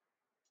 and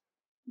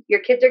your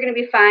kids are going to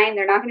be fine.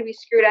 They're not going to be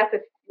screwed up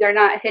if they're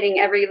not hitting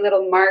every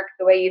little mark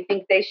the way you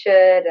think they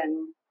should.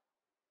 And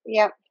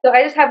yeah. So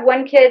I just have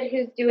one kid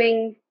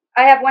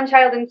I have one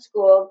child in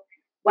school,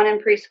 one in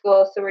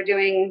preschool. So we're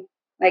doing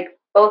like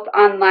both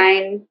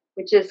online,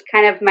 which is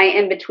kind of my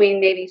in-between,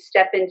 maybe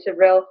step into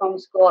real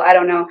homeschool. I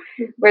don't know,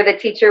 where the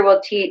teacher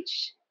will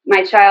teach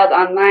my child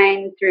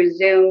online through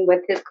Zoom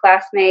with his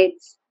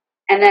classmates.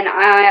 And then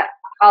I'll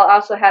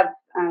also have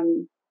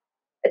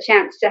a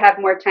chance to have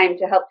more time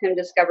to help him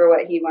discover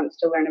what he wants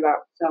to learn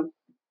about. So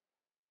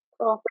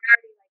cool.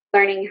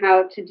 We're learning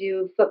how to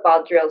do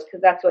football drills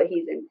because that's what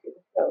he's into.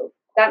 So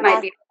that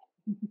might be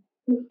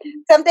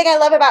something I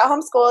love about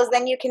homeschool is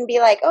then you can be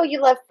like, oh, you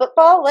love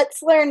football?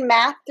 Let's learn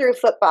math through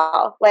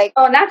football. Like,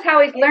 oh, and that's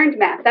how he's learned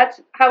math. That's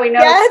how we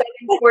know 7,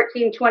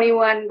 14,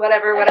 21,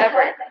 whatever.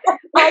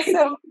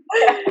 Awesome.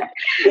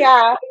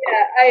 Yeah.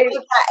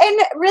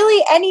 And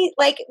really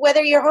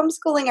whether you're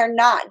homeschooling or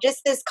not,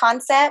 just this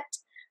concept,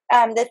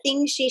 the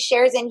things she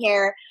shares in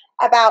here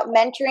about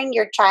mentoring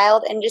your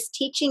child and just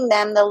teaching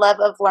them the love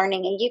of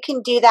learning. And you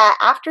can do that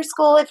after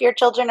school. If your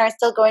children are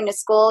still going to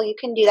school, you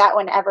can do that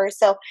whenever.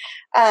 So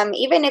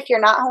even if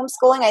you're not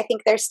homeschooling, I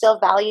think there's still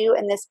value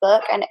in this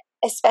book. And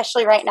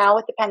especially right now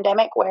with the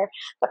pandemic, where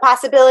the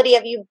possibility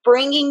of you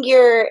bringing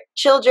your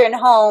children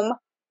home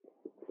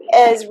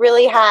is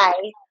really high,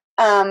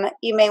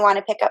 you may want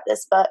to pick up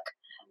this book.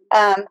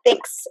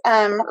 Thanks,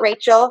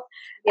 Rachel.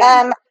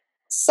 Yeah.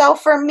 So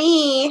for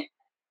me,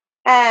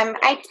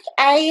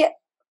 I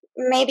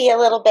may be a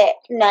little bit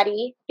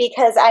nutty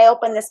because I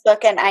opened this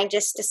book and I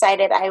just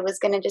decided I was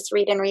going to just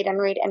read and read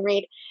and read and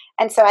read.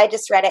 And so I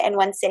just read it in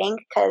one sitting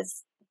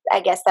because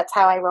I guess that's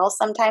how I roll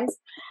sometimes.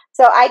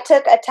 So I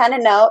took a ton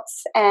of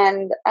notes,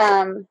 and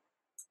one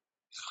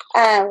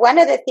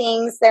of the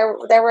things, there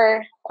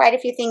were quite a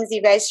few things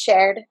you guys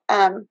shared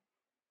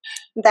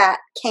that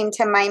came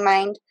to my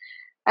mind.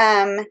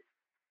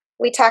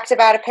 We talked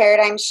about a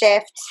paradigm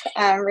shift,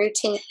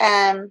 routine.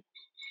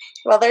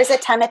 Well, there's a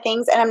ton of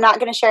things, and I'm not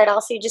going to share it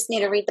all, so you just need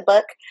to read the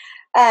book.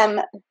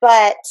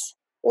 But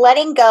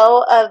letting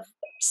go of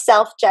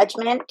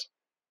self-judgment,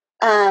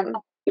 I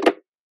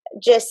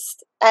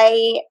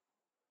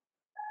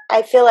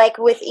feel like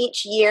with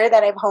each year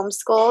that I've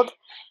homeschooled,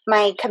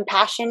 my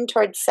compassion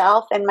towards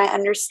self and my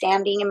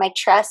understanding and my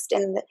trust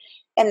in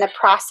the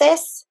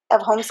process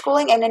of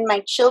homeschooling and in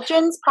my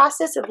children's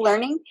process of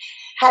learning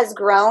has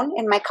grown,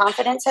 and my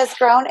confidence has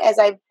grown as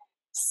I've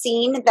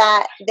seen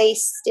that they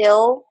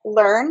still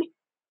learn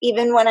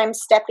even when I'm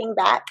stepping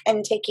back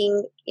and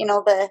taking,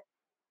 the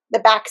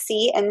back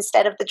seat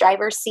instead of the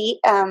driver's seat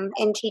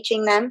in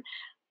teaching them.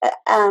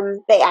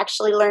 They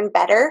actually learn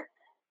better.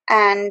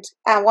 And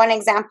one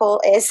example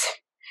is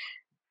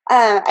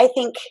I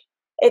think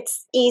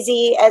it's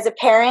easy as a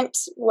parent,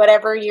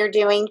 whatever you're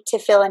doing, to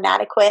feel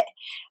inadequate.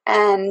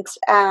 And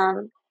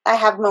I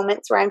have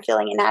moments where I'm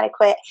feeling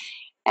inadequate.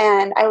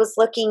 And I was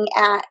looking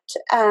at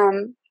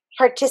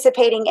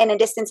participating in a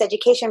distance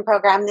education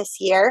program this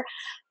year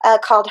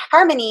called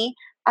Harmony,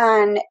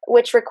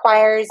 which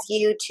requires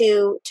you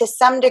to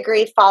some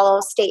degree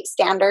follow state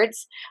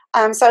standards.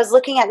 So I was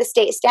looking at the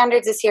state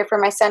standards this year for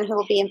my son, who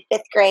will be in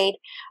 5th grade,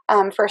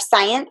 for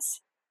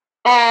science.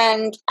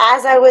 And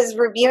as I was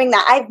reviewing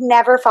that, I've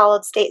never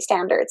followed state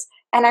standards.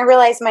 And I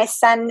realized my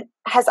son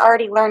has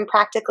already learned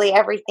practically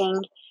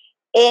everything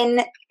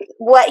in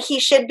what he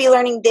should be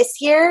learning this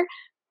year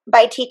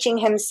by teaching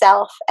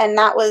himself. And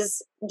that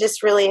was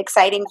just really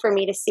exciting for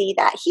me to see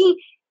that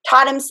he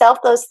taught himself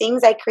those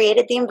things. I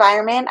created the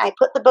environment. I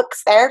put the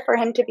books there for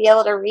him to be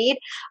able to read.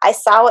 I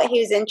saw what he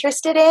was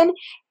interested in,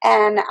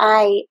 and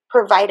I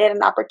provided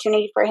an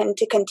opportunity for him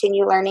to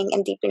continue learning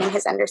and deepening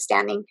his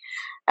understanding.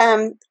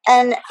 And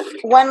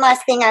one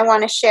last thing I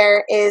want to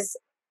share is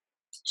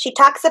she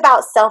talks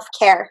about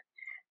self-care,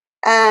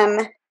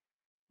 and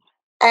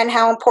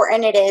how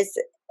important it is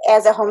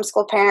as a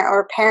homeschool parent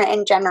or parent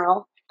in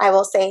general, I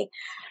will say,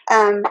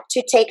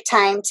 to take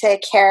time to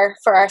care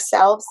for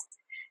ourselves.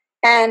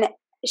 And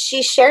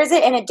she shares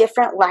it in a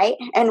different light.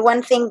 And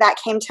one thing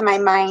that came to my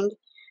mind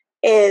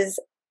is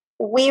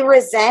we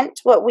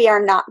resent what we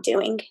are not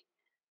doing.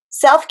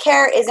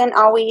 Self-care isn't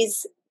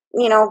always,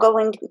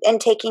 going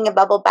and taking a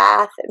bubble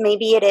bath.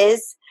 Maybe it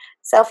is.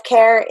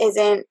 Self-care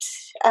isn't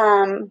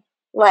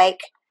like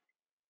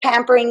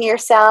pampering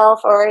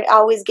yourself or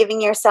always giving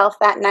yourself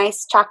that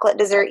nice chocolate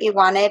dessert you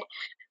wanted.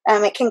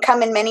 It can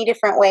come in many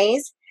different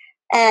ways.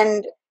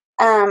 And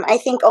I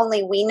think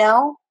only we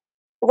know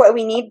what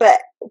we need, but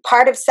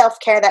part of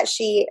self-care that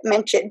she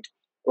mentioned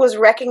was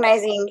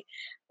recognizing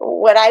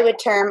what I would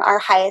term our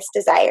highest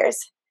desires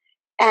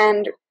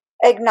and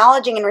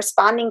acknowledging and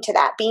responding to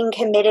that, being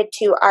committed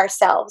to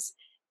ourselves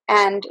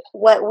and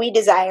what we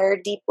desire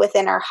deep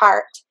within our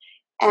heart.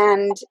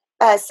 And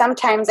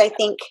sometimes I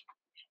think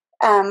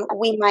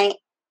we might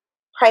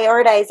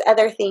prioritize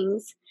other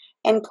things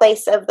in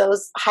place of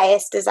those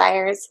highest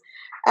desires.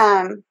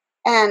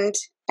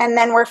 And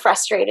then we're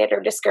frustrated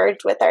or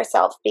discouraged with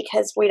ourselves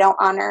because we don't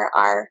honor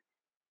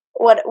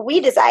what we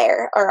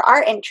desire or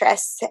our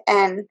interests.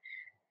 And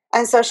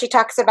so she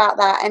talks about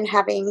that and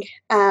having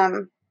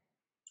an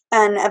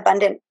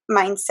abundant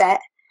mindset.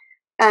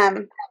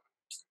 So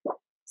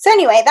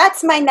anyway,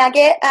 that's my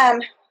nugget. I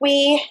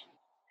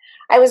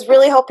was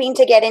really hoping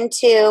to get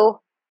into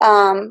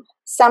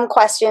some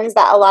questions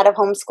that a lot of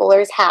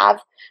homeschoolers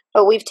have,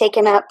 but we've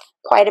taken up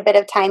quite a bit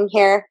of time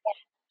here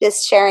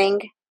just sharing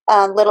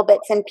little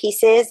bits and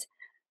pieces.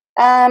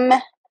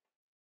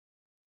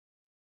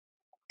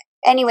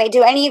 Anyway,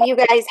 do any of you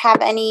guys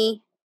have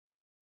any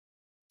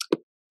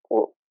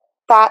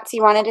thoughts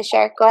you wanted to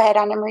share? Go ahead,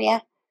 Anna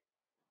Maria.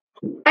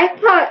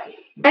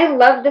 I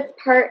love this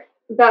part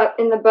about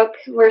in the book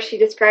where she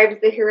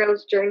describes the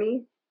hero's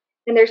journey,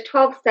 and there's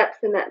 12 steps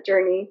in that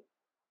journey.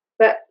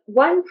 But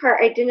one part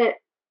I didn't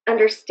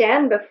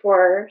understand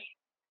before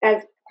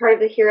as part of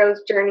the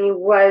hero's journey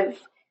was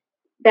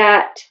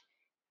that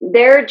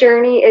their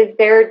journey is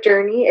their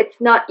journey. It's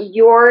not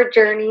your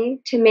journey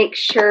to make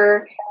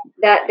sure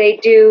that they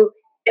do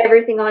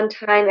everything on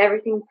time,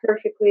 everything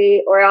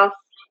perfectly, or else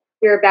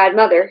you're a bad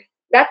mother.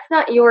 That's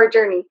not your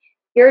journey.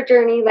 Your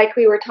journey, like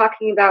we were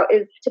talking about,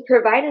 is to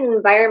provide an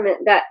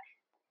environment that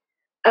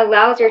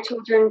allows your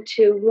children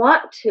to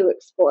want to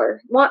explore,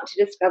 want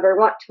to discover,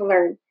 want to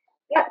learn.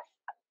 That's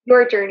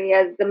your journey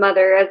as the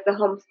mother, as the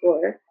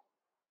homeschooler.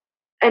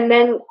 And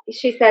then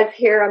she says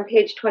here on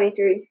page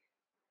 23,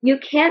 you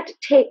can't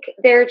take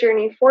their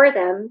journey for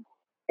them.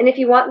 And if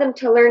you want them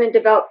to learn and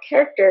develop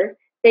character,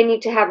 they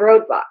need to have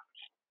roadblocks.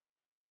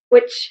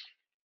 Which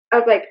I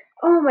was like,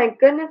 oh my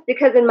goodness,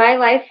 because in my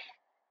life,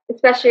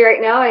 especially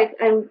right now,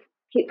 I'm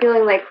keep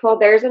feeling like, well,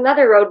 there's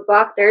another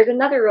roadblock, there's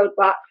another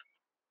roadblock.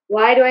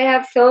 Why do I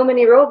have so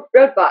many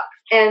roadblocks?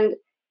 And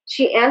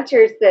she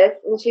answers this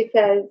and she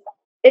says,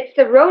 it's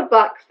the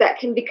roadblocks that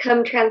can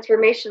become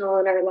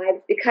transformational in our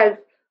lives, because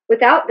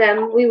without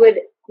them, we would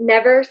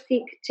never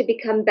seek to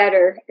become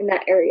better in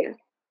that area.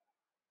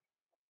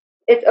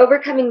 It's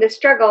overcoming the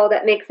struggle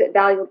that makes it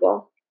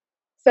valuable.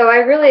 So I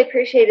really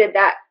appreciated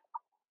that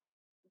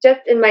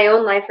just in my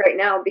own life right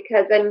now,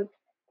 because I'm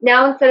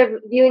now, instead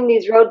of viewing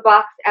these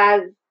roadblocks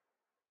as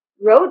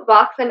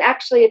roadblocks, I'm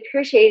actually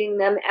appreciating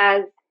them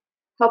as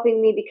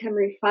helping me become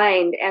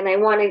refined, and I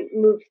want to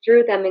move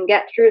through them and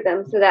get through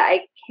them so that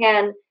I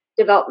can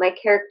develop my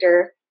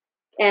character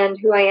and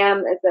who I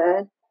am as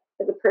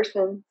a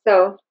person.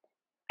 So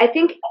I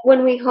think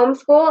when we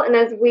homeschool and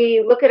as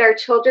we look at our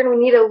children, we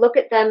need to look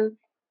at them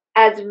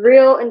as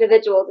real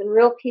individuals and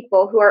real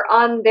people who are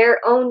on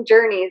their own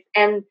journeys.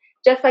 And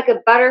just like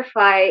a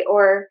butterfly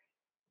or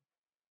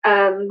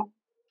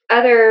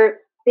other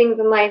things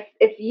in life,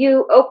 if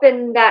you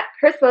open that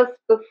chrysalis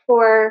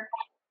before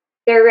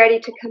they're ready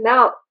to come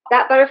out,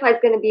 that butterfly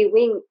is going to be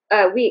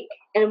weak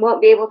and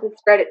won't be able to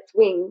spread its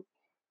wings.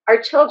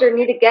 Our children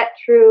need to get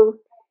through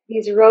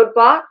these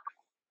roadblocks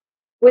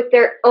with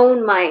their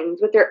own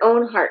minds, with their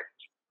own hearts,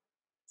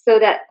 so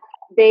that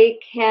they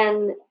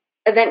can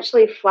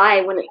eventually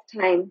fly when it's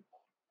time.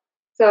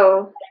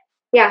 So,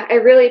 yeah, I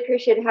really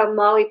appreciate how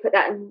Molly put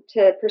that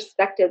into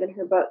perspective in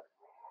her book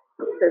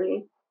for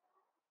me.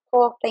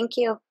 Cool, thank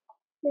you.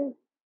 Yeah.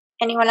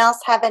 Anyone else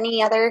have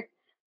any other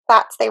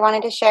thoughts they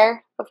wanted to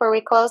share before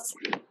we close?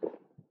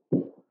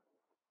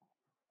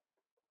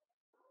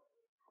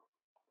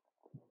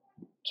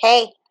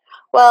 Okay,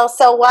 well,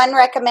 so one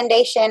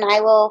recommendation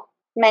I will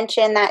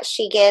mention that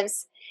she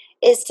gives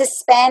is to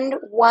spend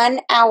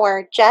 1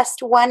 hour,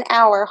 just 1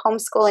 hour,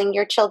 homeschooling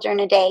your children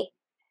a day.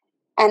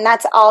 And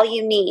that's all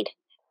you need.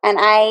 And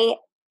I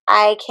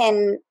I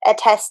can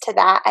attest to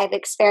that. I've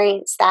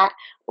experienced that.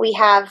 We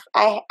have,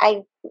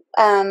 I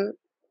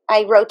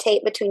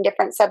rotate between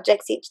different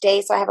subjects each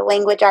day. So I have a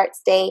language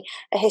arts day,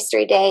 a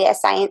history day, a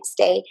science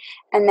day,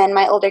 and then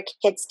my older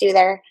kids do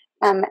their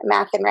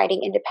math and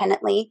writing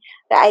independently.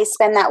 I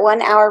spend that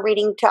 1 hour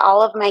reading to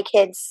all of my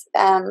kids.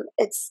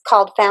 It's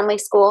called Family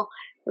School,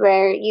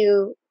 where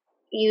you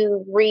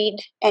read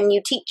and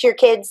you teach your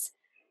kids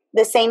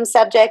the same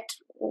subject,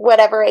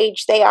 whatever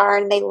age they are,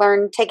 and they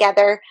learn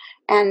together.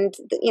 And,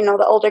 you know,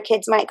 the older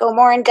kids might go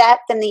more in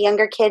depth and the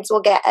younger kids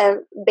will get a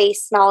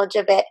base knowledge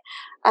of it.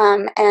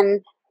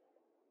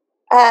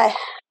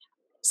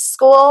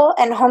 School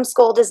and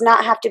homeschool does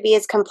not have to be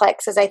as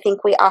complex as I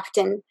think we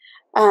often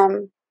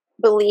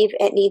believe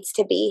it needs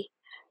to be.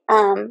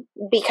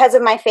 Because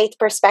of my faith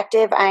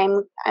perspective,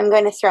 I'm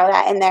going to throw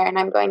that in there, and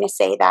I'm going to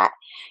say that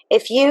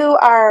if you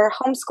are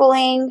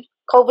homeschooling,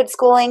 COVID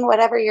schooling,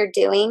 whatever you're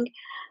doing,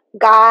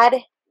 God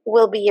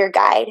will be your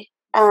guide.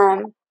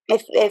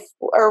 If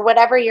or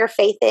whatever your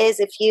faith is,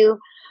 if you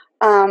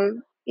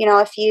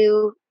if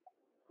you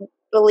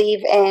believe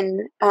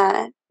in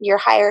your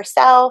higher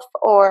self,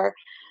 or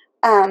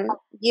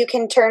you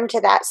can turn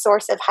to that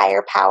source of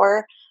higher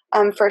power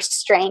for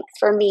strength.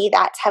 For me,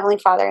 that's Heavenly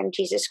Father and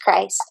Jesus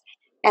Christ.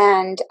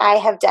 And I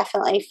have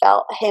definitely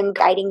felt Him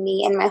guiding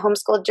me in my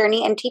homeschool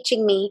journey and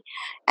teaching me.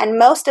 And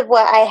most of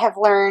what I have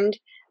learned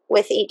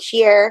with each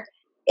year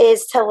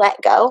is to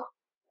let go.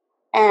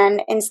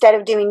 And instead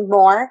of doing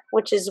more,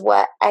 which is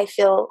what I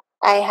feel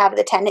I have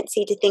the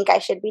tendency to think I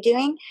should be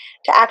doing,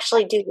 to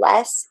actually do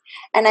less.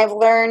 And I've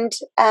learned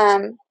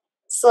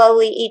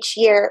slowly each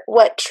year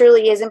what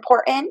truly is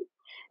important,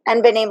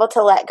 and been able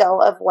to let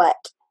go of what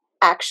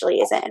actually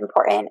isn't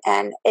important.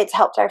 And it's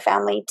helped our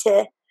family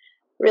to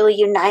really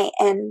unite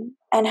and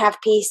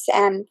have peace.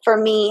 And for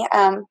me,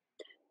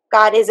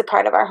 God is a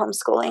part of our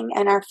homeschooling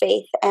and our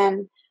faith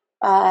and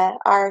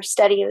our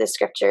study of the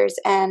scriptures.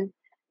 And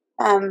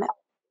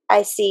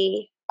I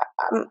see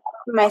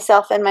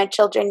myself and my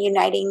children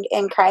uniting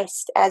in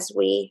Christ as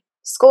we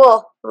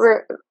school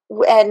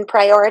and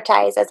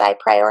prioritize, as I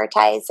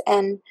prioritize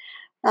and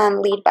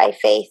lead by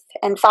faith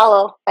and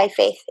follow by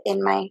faith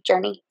in my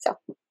journey. So,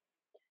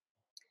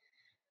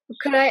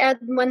 could I add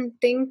one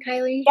thing,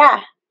 Kylie?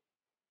 Yeah.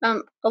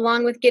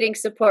 Along with getting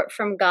support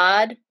from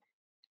God,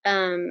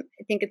 I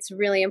think it's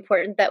really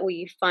important that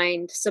we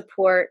find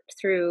support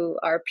through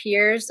our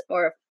peers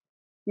or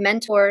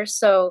mentors.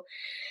 So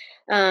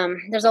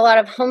there's a lot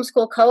of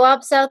homeschool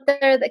co-ops out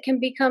there that can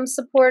become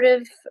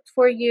supportive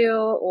for you,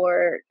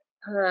 or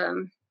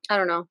I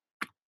don't know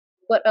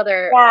what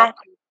other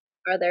options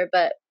are there,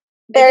 but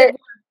I did want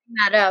to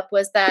bring that up,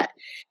 was that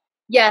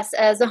yes,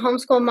 as a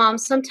homeschool mom,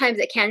 sometimes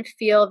it can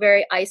feel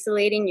very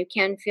isolating. You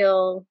can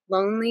feel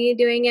lonely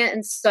doing it.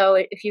 And so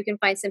if you can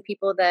find some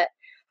people that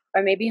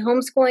are maybe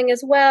homeschooling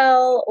as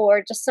well,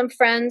 or just some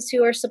friends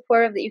who are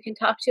supportive that you can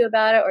talk to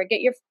about it, or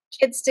get your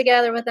kids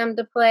together with them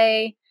to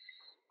play.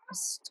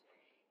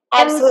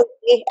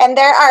 Absolutely. And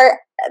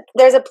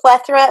there's a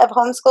plethora of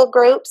homeschool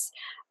groups.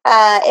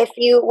 If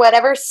you,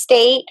 whatever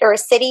state or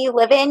city you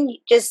live in, you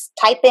just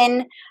type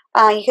in,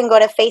 you can go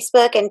to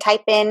Facebook and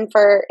type in,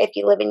 for if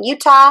you live in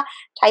Utah,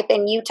 type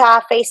in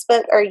Utah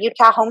Facebook or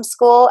Utah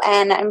homeschool,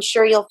 and I'm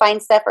sure you'll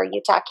find stuff, or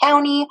Utah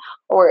County,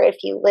 or if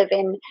you live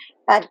in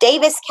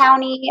Davis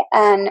County,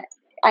 and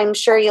I'm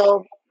sure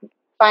you'll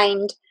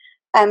find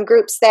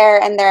groups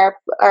there, and there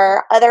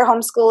are other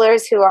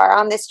homeschoolers who are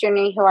on this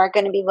journey who are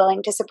going to be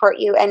willing to support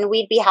you, and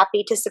we'd be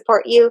happy to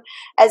support you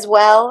as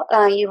well.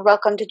 You're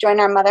welcome to join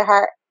our Mother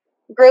Heart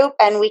group,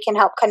 and we can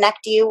help connect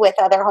you with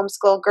other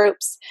homeschool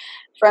groups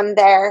from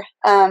there.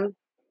 I'm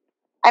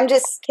going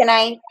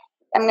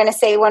to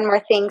say one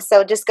more thing.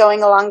 So just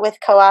going along with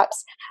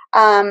co-ops,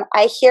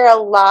 I hear a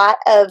lot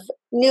of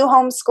new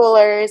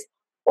homeschoolers,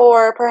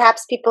 or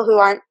perhaps people who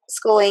aren't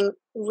schooling,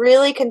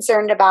 really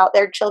concerned about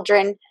their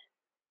children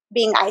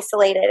being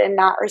isolated and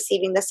not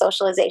receiving the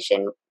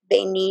socialization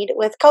they need.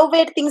 With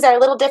COVID, things are a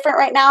little different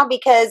right now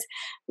because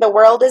the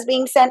world is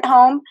being sent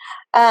home.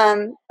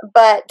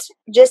 But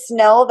just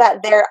know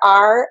that there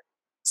are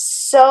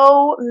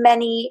so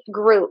many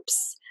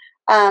groups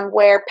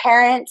where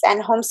parents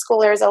and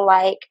homeschoolers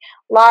alike,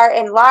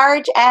 in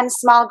large and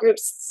small group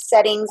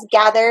settings,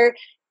 gather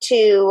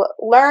to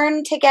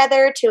learn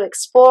together, to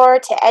explore,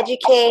 to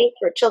educate,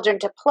 for children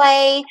to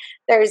play.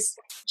 There's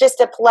just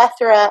a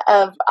plethora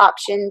of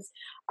options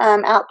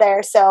out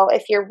there. So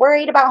if you're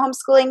worried about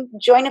homeschooling,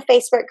 join a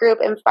Facebook group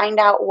and find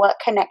out what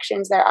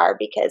connections there are,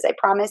 because I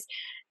promise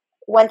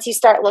once you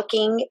start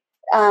looking,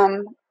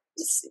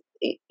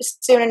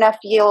 soon enough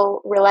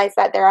you'll realize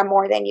that there are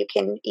more than you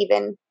can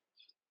even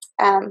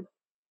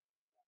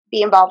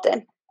be involved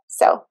in.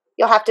 So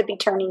you'll have to be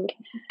turning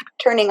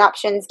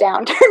options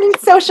down, turning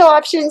social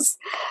options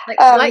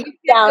what, you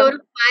down. go to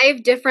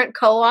 5 different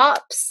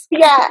co-ops?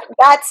 Yeah,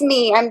 that's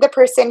me. I'm the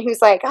person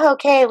who's like, oh,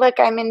 okay, look,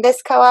 I'm in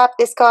this co-op.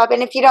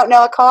 And if you don't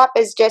know, a co-op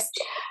is just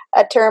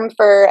a term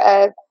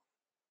for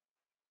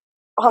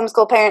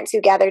homeschool parents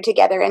who gather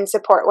together and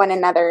support one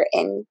another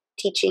in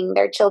teaching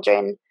their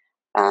children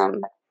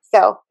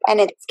So, and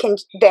it can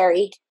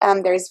vary.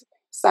 There's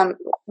some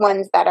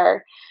ones that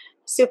are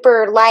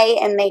super light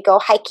and they go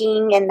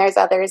hiking, and there's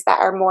others that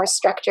are more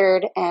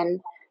structured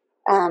and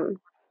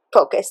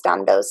focused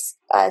on those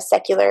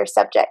secular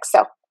subjects.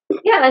 So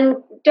yeah, and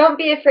don't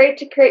be afraid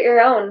to create your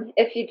own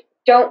if you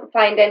don't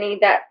find any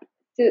that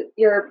suit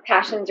your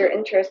passions or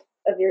interests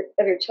of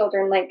your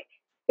children. Like,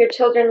 your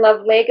children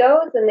love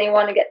Legos and they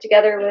want to get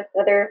together with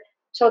other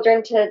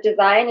children to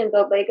design and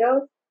build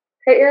Legos,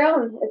 create your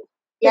own. It's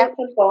very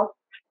simple.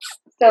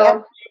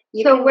 So,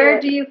 so where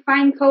do you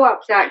find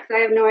co-ops at? 'Cause I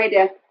have no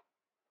idea.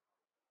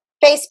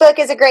 Facebook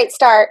is a great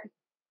start.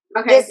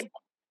 Okay. Just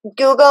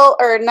Google,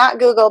 or not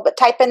Google, but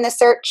type in the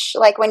search,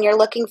 like when you're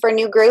looking for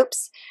new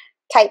groups,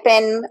 type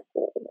in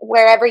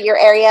wherever your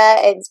area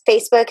is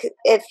Facebook.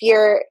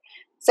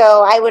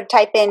 So I would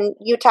type in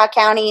Utah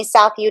County,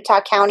 South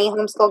Utah County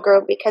homeschool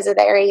group because of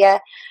the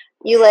area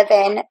you live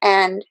in,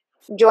 and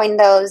join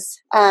those,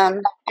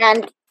 and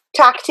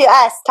talk to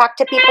us, talk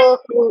to people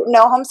who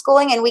know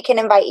homeschooling, and we can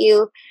invite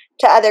you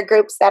to other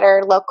groups that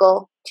are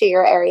local to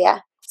your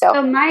area.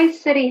 So my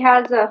city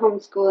has a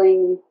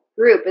homeschooling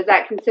group. Is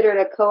that considered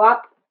a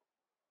co-op?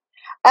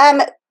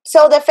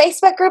 So the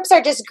Facebook groups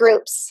are just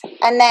groups,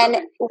 and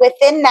then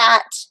within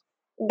that,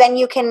 then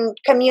you can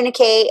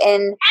communicate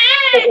and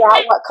figure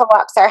out what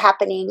co-ops are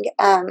happening.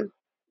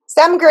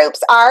 Some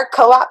groups are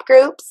co-op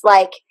groups,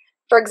 like,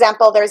 for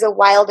example, there's a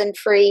Wild and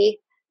Free.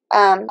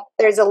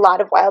 There's a lot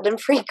of Wild and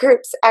Free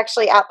groups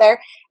actually out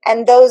there,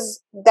 and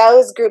those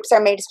groups are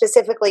made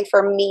specifically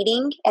for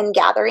meeting and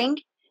gathering.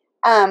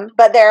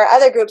 But there are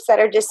other groups that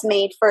are just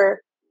made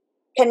for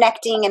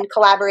connecting and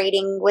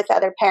collaborating with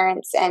other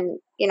parents, and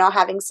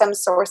having some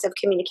source of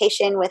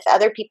communication with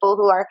other people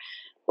who are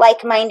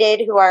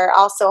like-minded, who are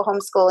also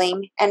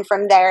homeschooling. And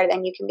from there,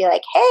 then you can be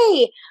like,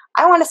 hey,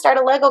 I want to start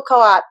a Lego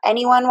co-op.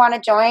 Anyone want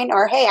to join?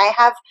 Or, hey, I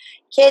have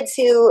kids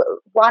who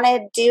want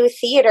to do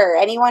theater.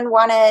 Anyone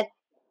want to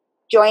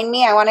join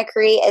me? I want to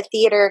create a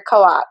theater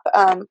co-op.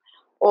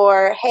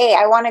 Or, hey,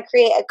 I want to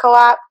create a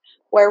co-op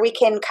where we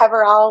can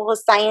cover all the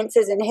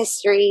sciences and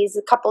histories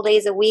a couple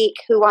days a week.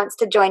 Who wants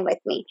to join with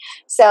me?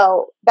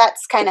 So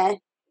that's kind of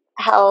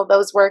how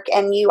those work.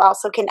 And you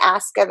also can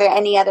ask, are there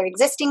any other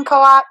existing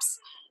co-ops?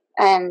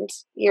 And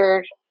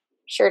you're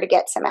sure to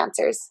get some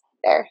answers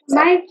there. So.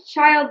 My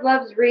child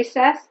loves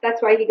recess.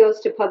 That's why he goes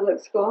to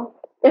public school.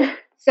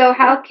 So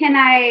how can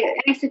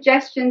any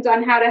suggestions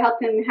on how to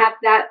help him have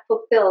that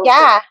fulfilled?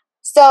 Yeah.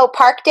 So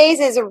Park Days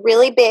is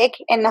really big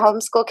in the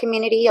homeschool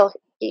community.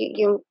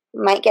 You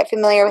might get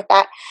familiar with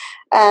that.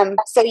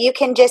 So you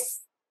can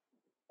just,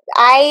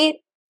 I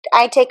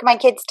take my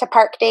kids to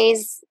Park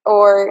Days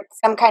or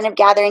some kind of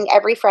gathering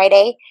every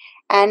Friday,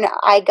 and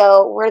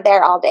we're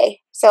there all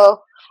day.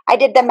 So I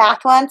did the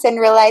math once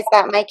and realized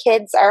that my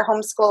kids are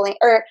homeschooling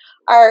or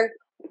are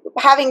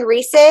having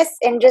recess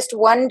in just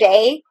one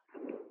day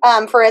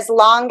for as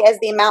long as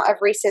the amount of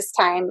recess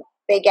time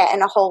they get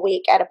in a whole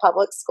week at a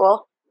public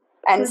school.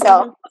 And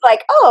so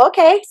like, oh,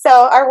 okay.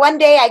 So our one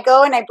day I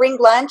go and I bring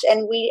lunch,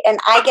 and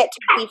I get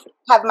to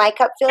have my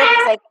cup filled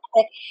because I get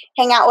to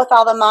hang out with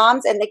all the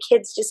moms, and the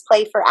kids just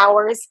play for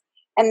hours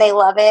and they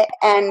love it.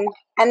 And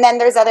then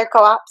there's other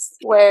co-ops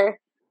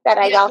that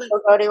I also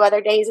go to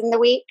other days in the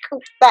week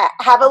that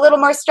have a little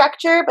more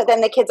structure, but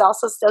then the kids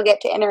also still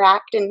get to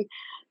interact and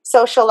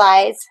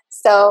socialize.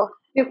 So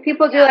do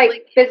people do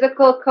like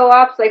physical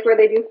co-ops, like where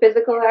they do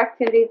physical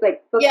activities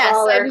like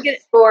football or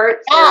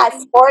sports? Yeah,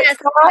 sports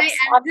co-ops.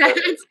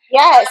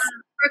 Yes.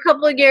 For a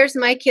couple of years,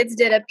 my kids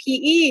did a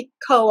PE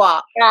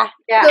co-op. Yeah.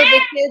 So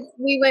the kids,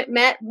 we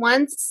met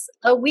once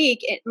a week,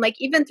 like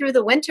even through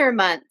the winter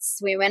months.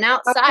 We went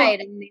outside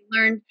and they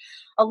learned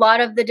a lot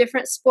of the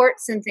different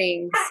sports and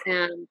things.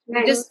 And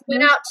we just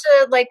went out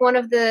to like one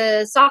of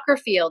the soccer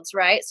fields,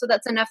 right? So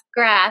that's enough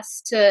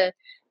grass to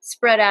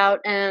spread out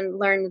and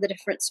learn the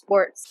different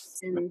sports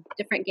and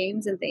different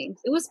games and things.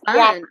 It was fun.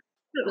 Yeah.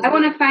 I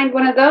want to find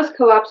one of those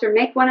co-ops or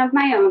make one of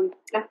my own.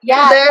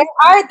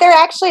 There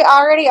actually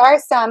already are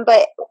some,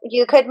 but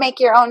you could make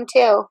your own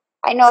too.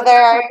 I know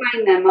there are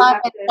some in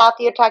South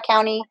Utah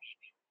County.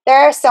 There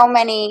are so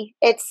many.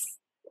 It's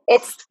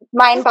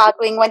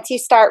mind-boggling once you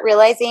start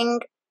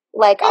realizing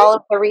like all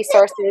of the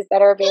resources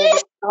that are available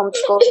for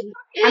homeschooling.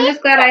 I'm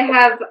just glad I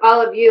have all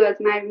of you as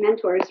my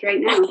mentors right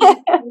now.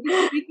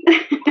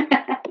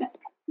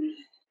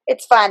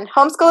 It's fun.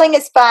 Homeschooling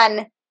is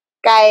fun,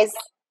 guys.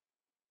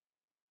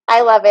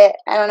 I love it.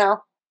 I don't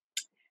know.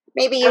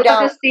 Maybe you don't.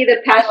 I love to see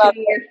the passion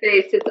in your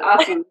face. It's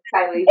awesome,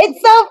 Kylie.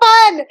 It's so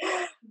fun.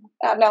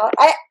 I don't know.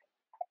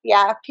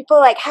 People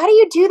are like, how do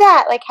you do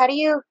that? Like, how do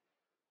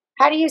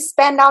you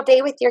spend all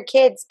day with your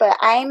kids? But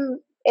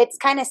it's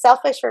kind of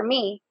selfish for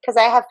me because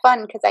I have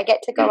fun because I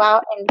get to go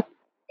out and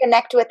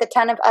connect with a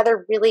ton of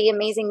other really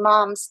amazing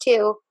moms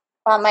too,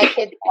 while my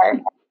kids are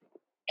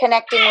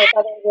connecting with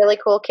other really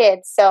cool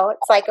kids. So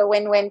it's like a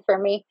win-win for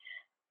me.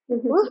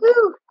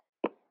 Woohoo!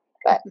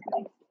 But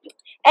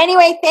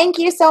anyway, thank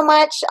you so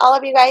much, all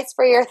of you guys,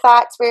 for your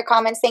thoughts, for your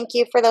comments. Thank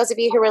you for those of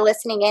you who were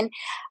listening in.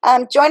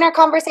 Join our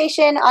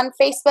conversation on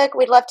Facebook.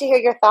 We'd love to hear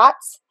your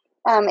thoughts.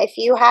 If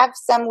you have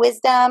some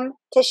wisdom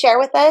to share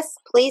with us,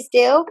 please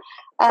do.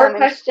 Or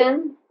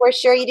questions. We're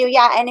sure you do.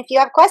 Yeah. And if you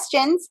have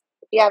questions,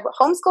 if you have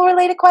homeschool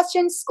related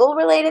questions, school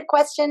related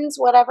questions,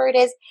 whatever it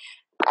is,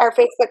 our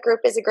Facebook group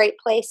is a great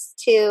place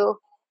to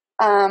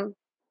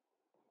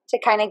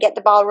kind of get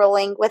the ball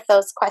rolling with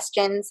those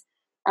questions.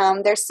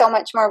 There's so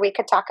much more we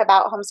could talk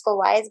about homeschool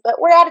wise, but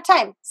we're out of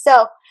time.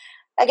 So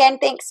again,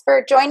 thanks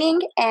for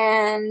joining,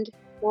 and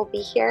we'll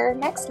be here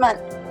next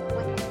month.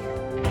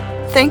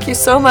 Thank you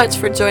so much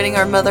for joining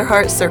our Mother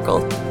Heart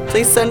Circle.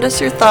 Please send us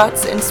your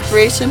thoughts,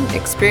 inspiration,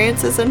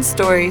 experiences, and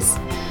stories.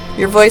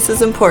 Your voice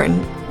is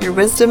important. Your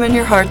wisdom and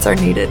your hearts are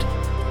needed.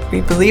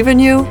 We believe in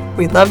you,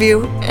 we love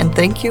you, and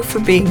thank you for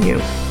being you.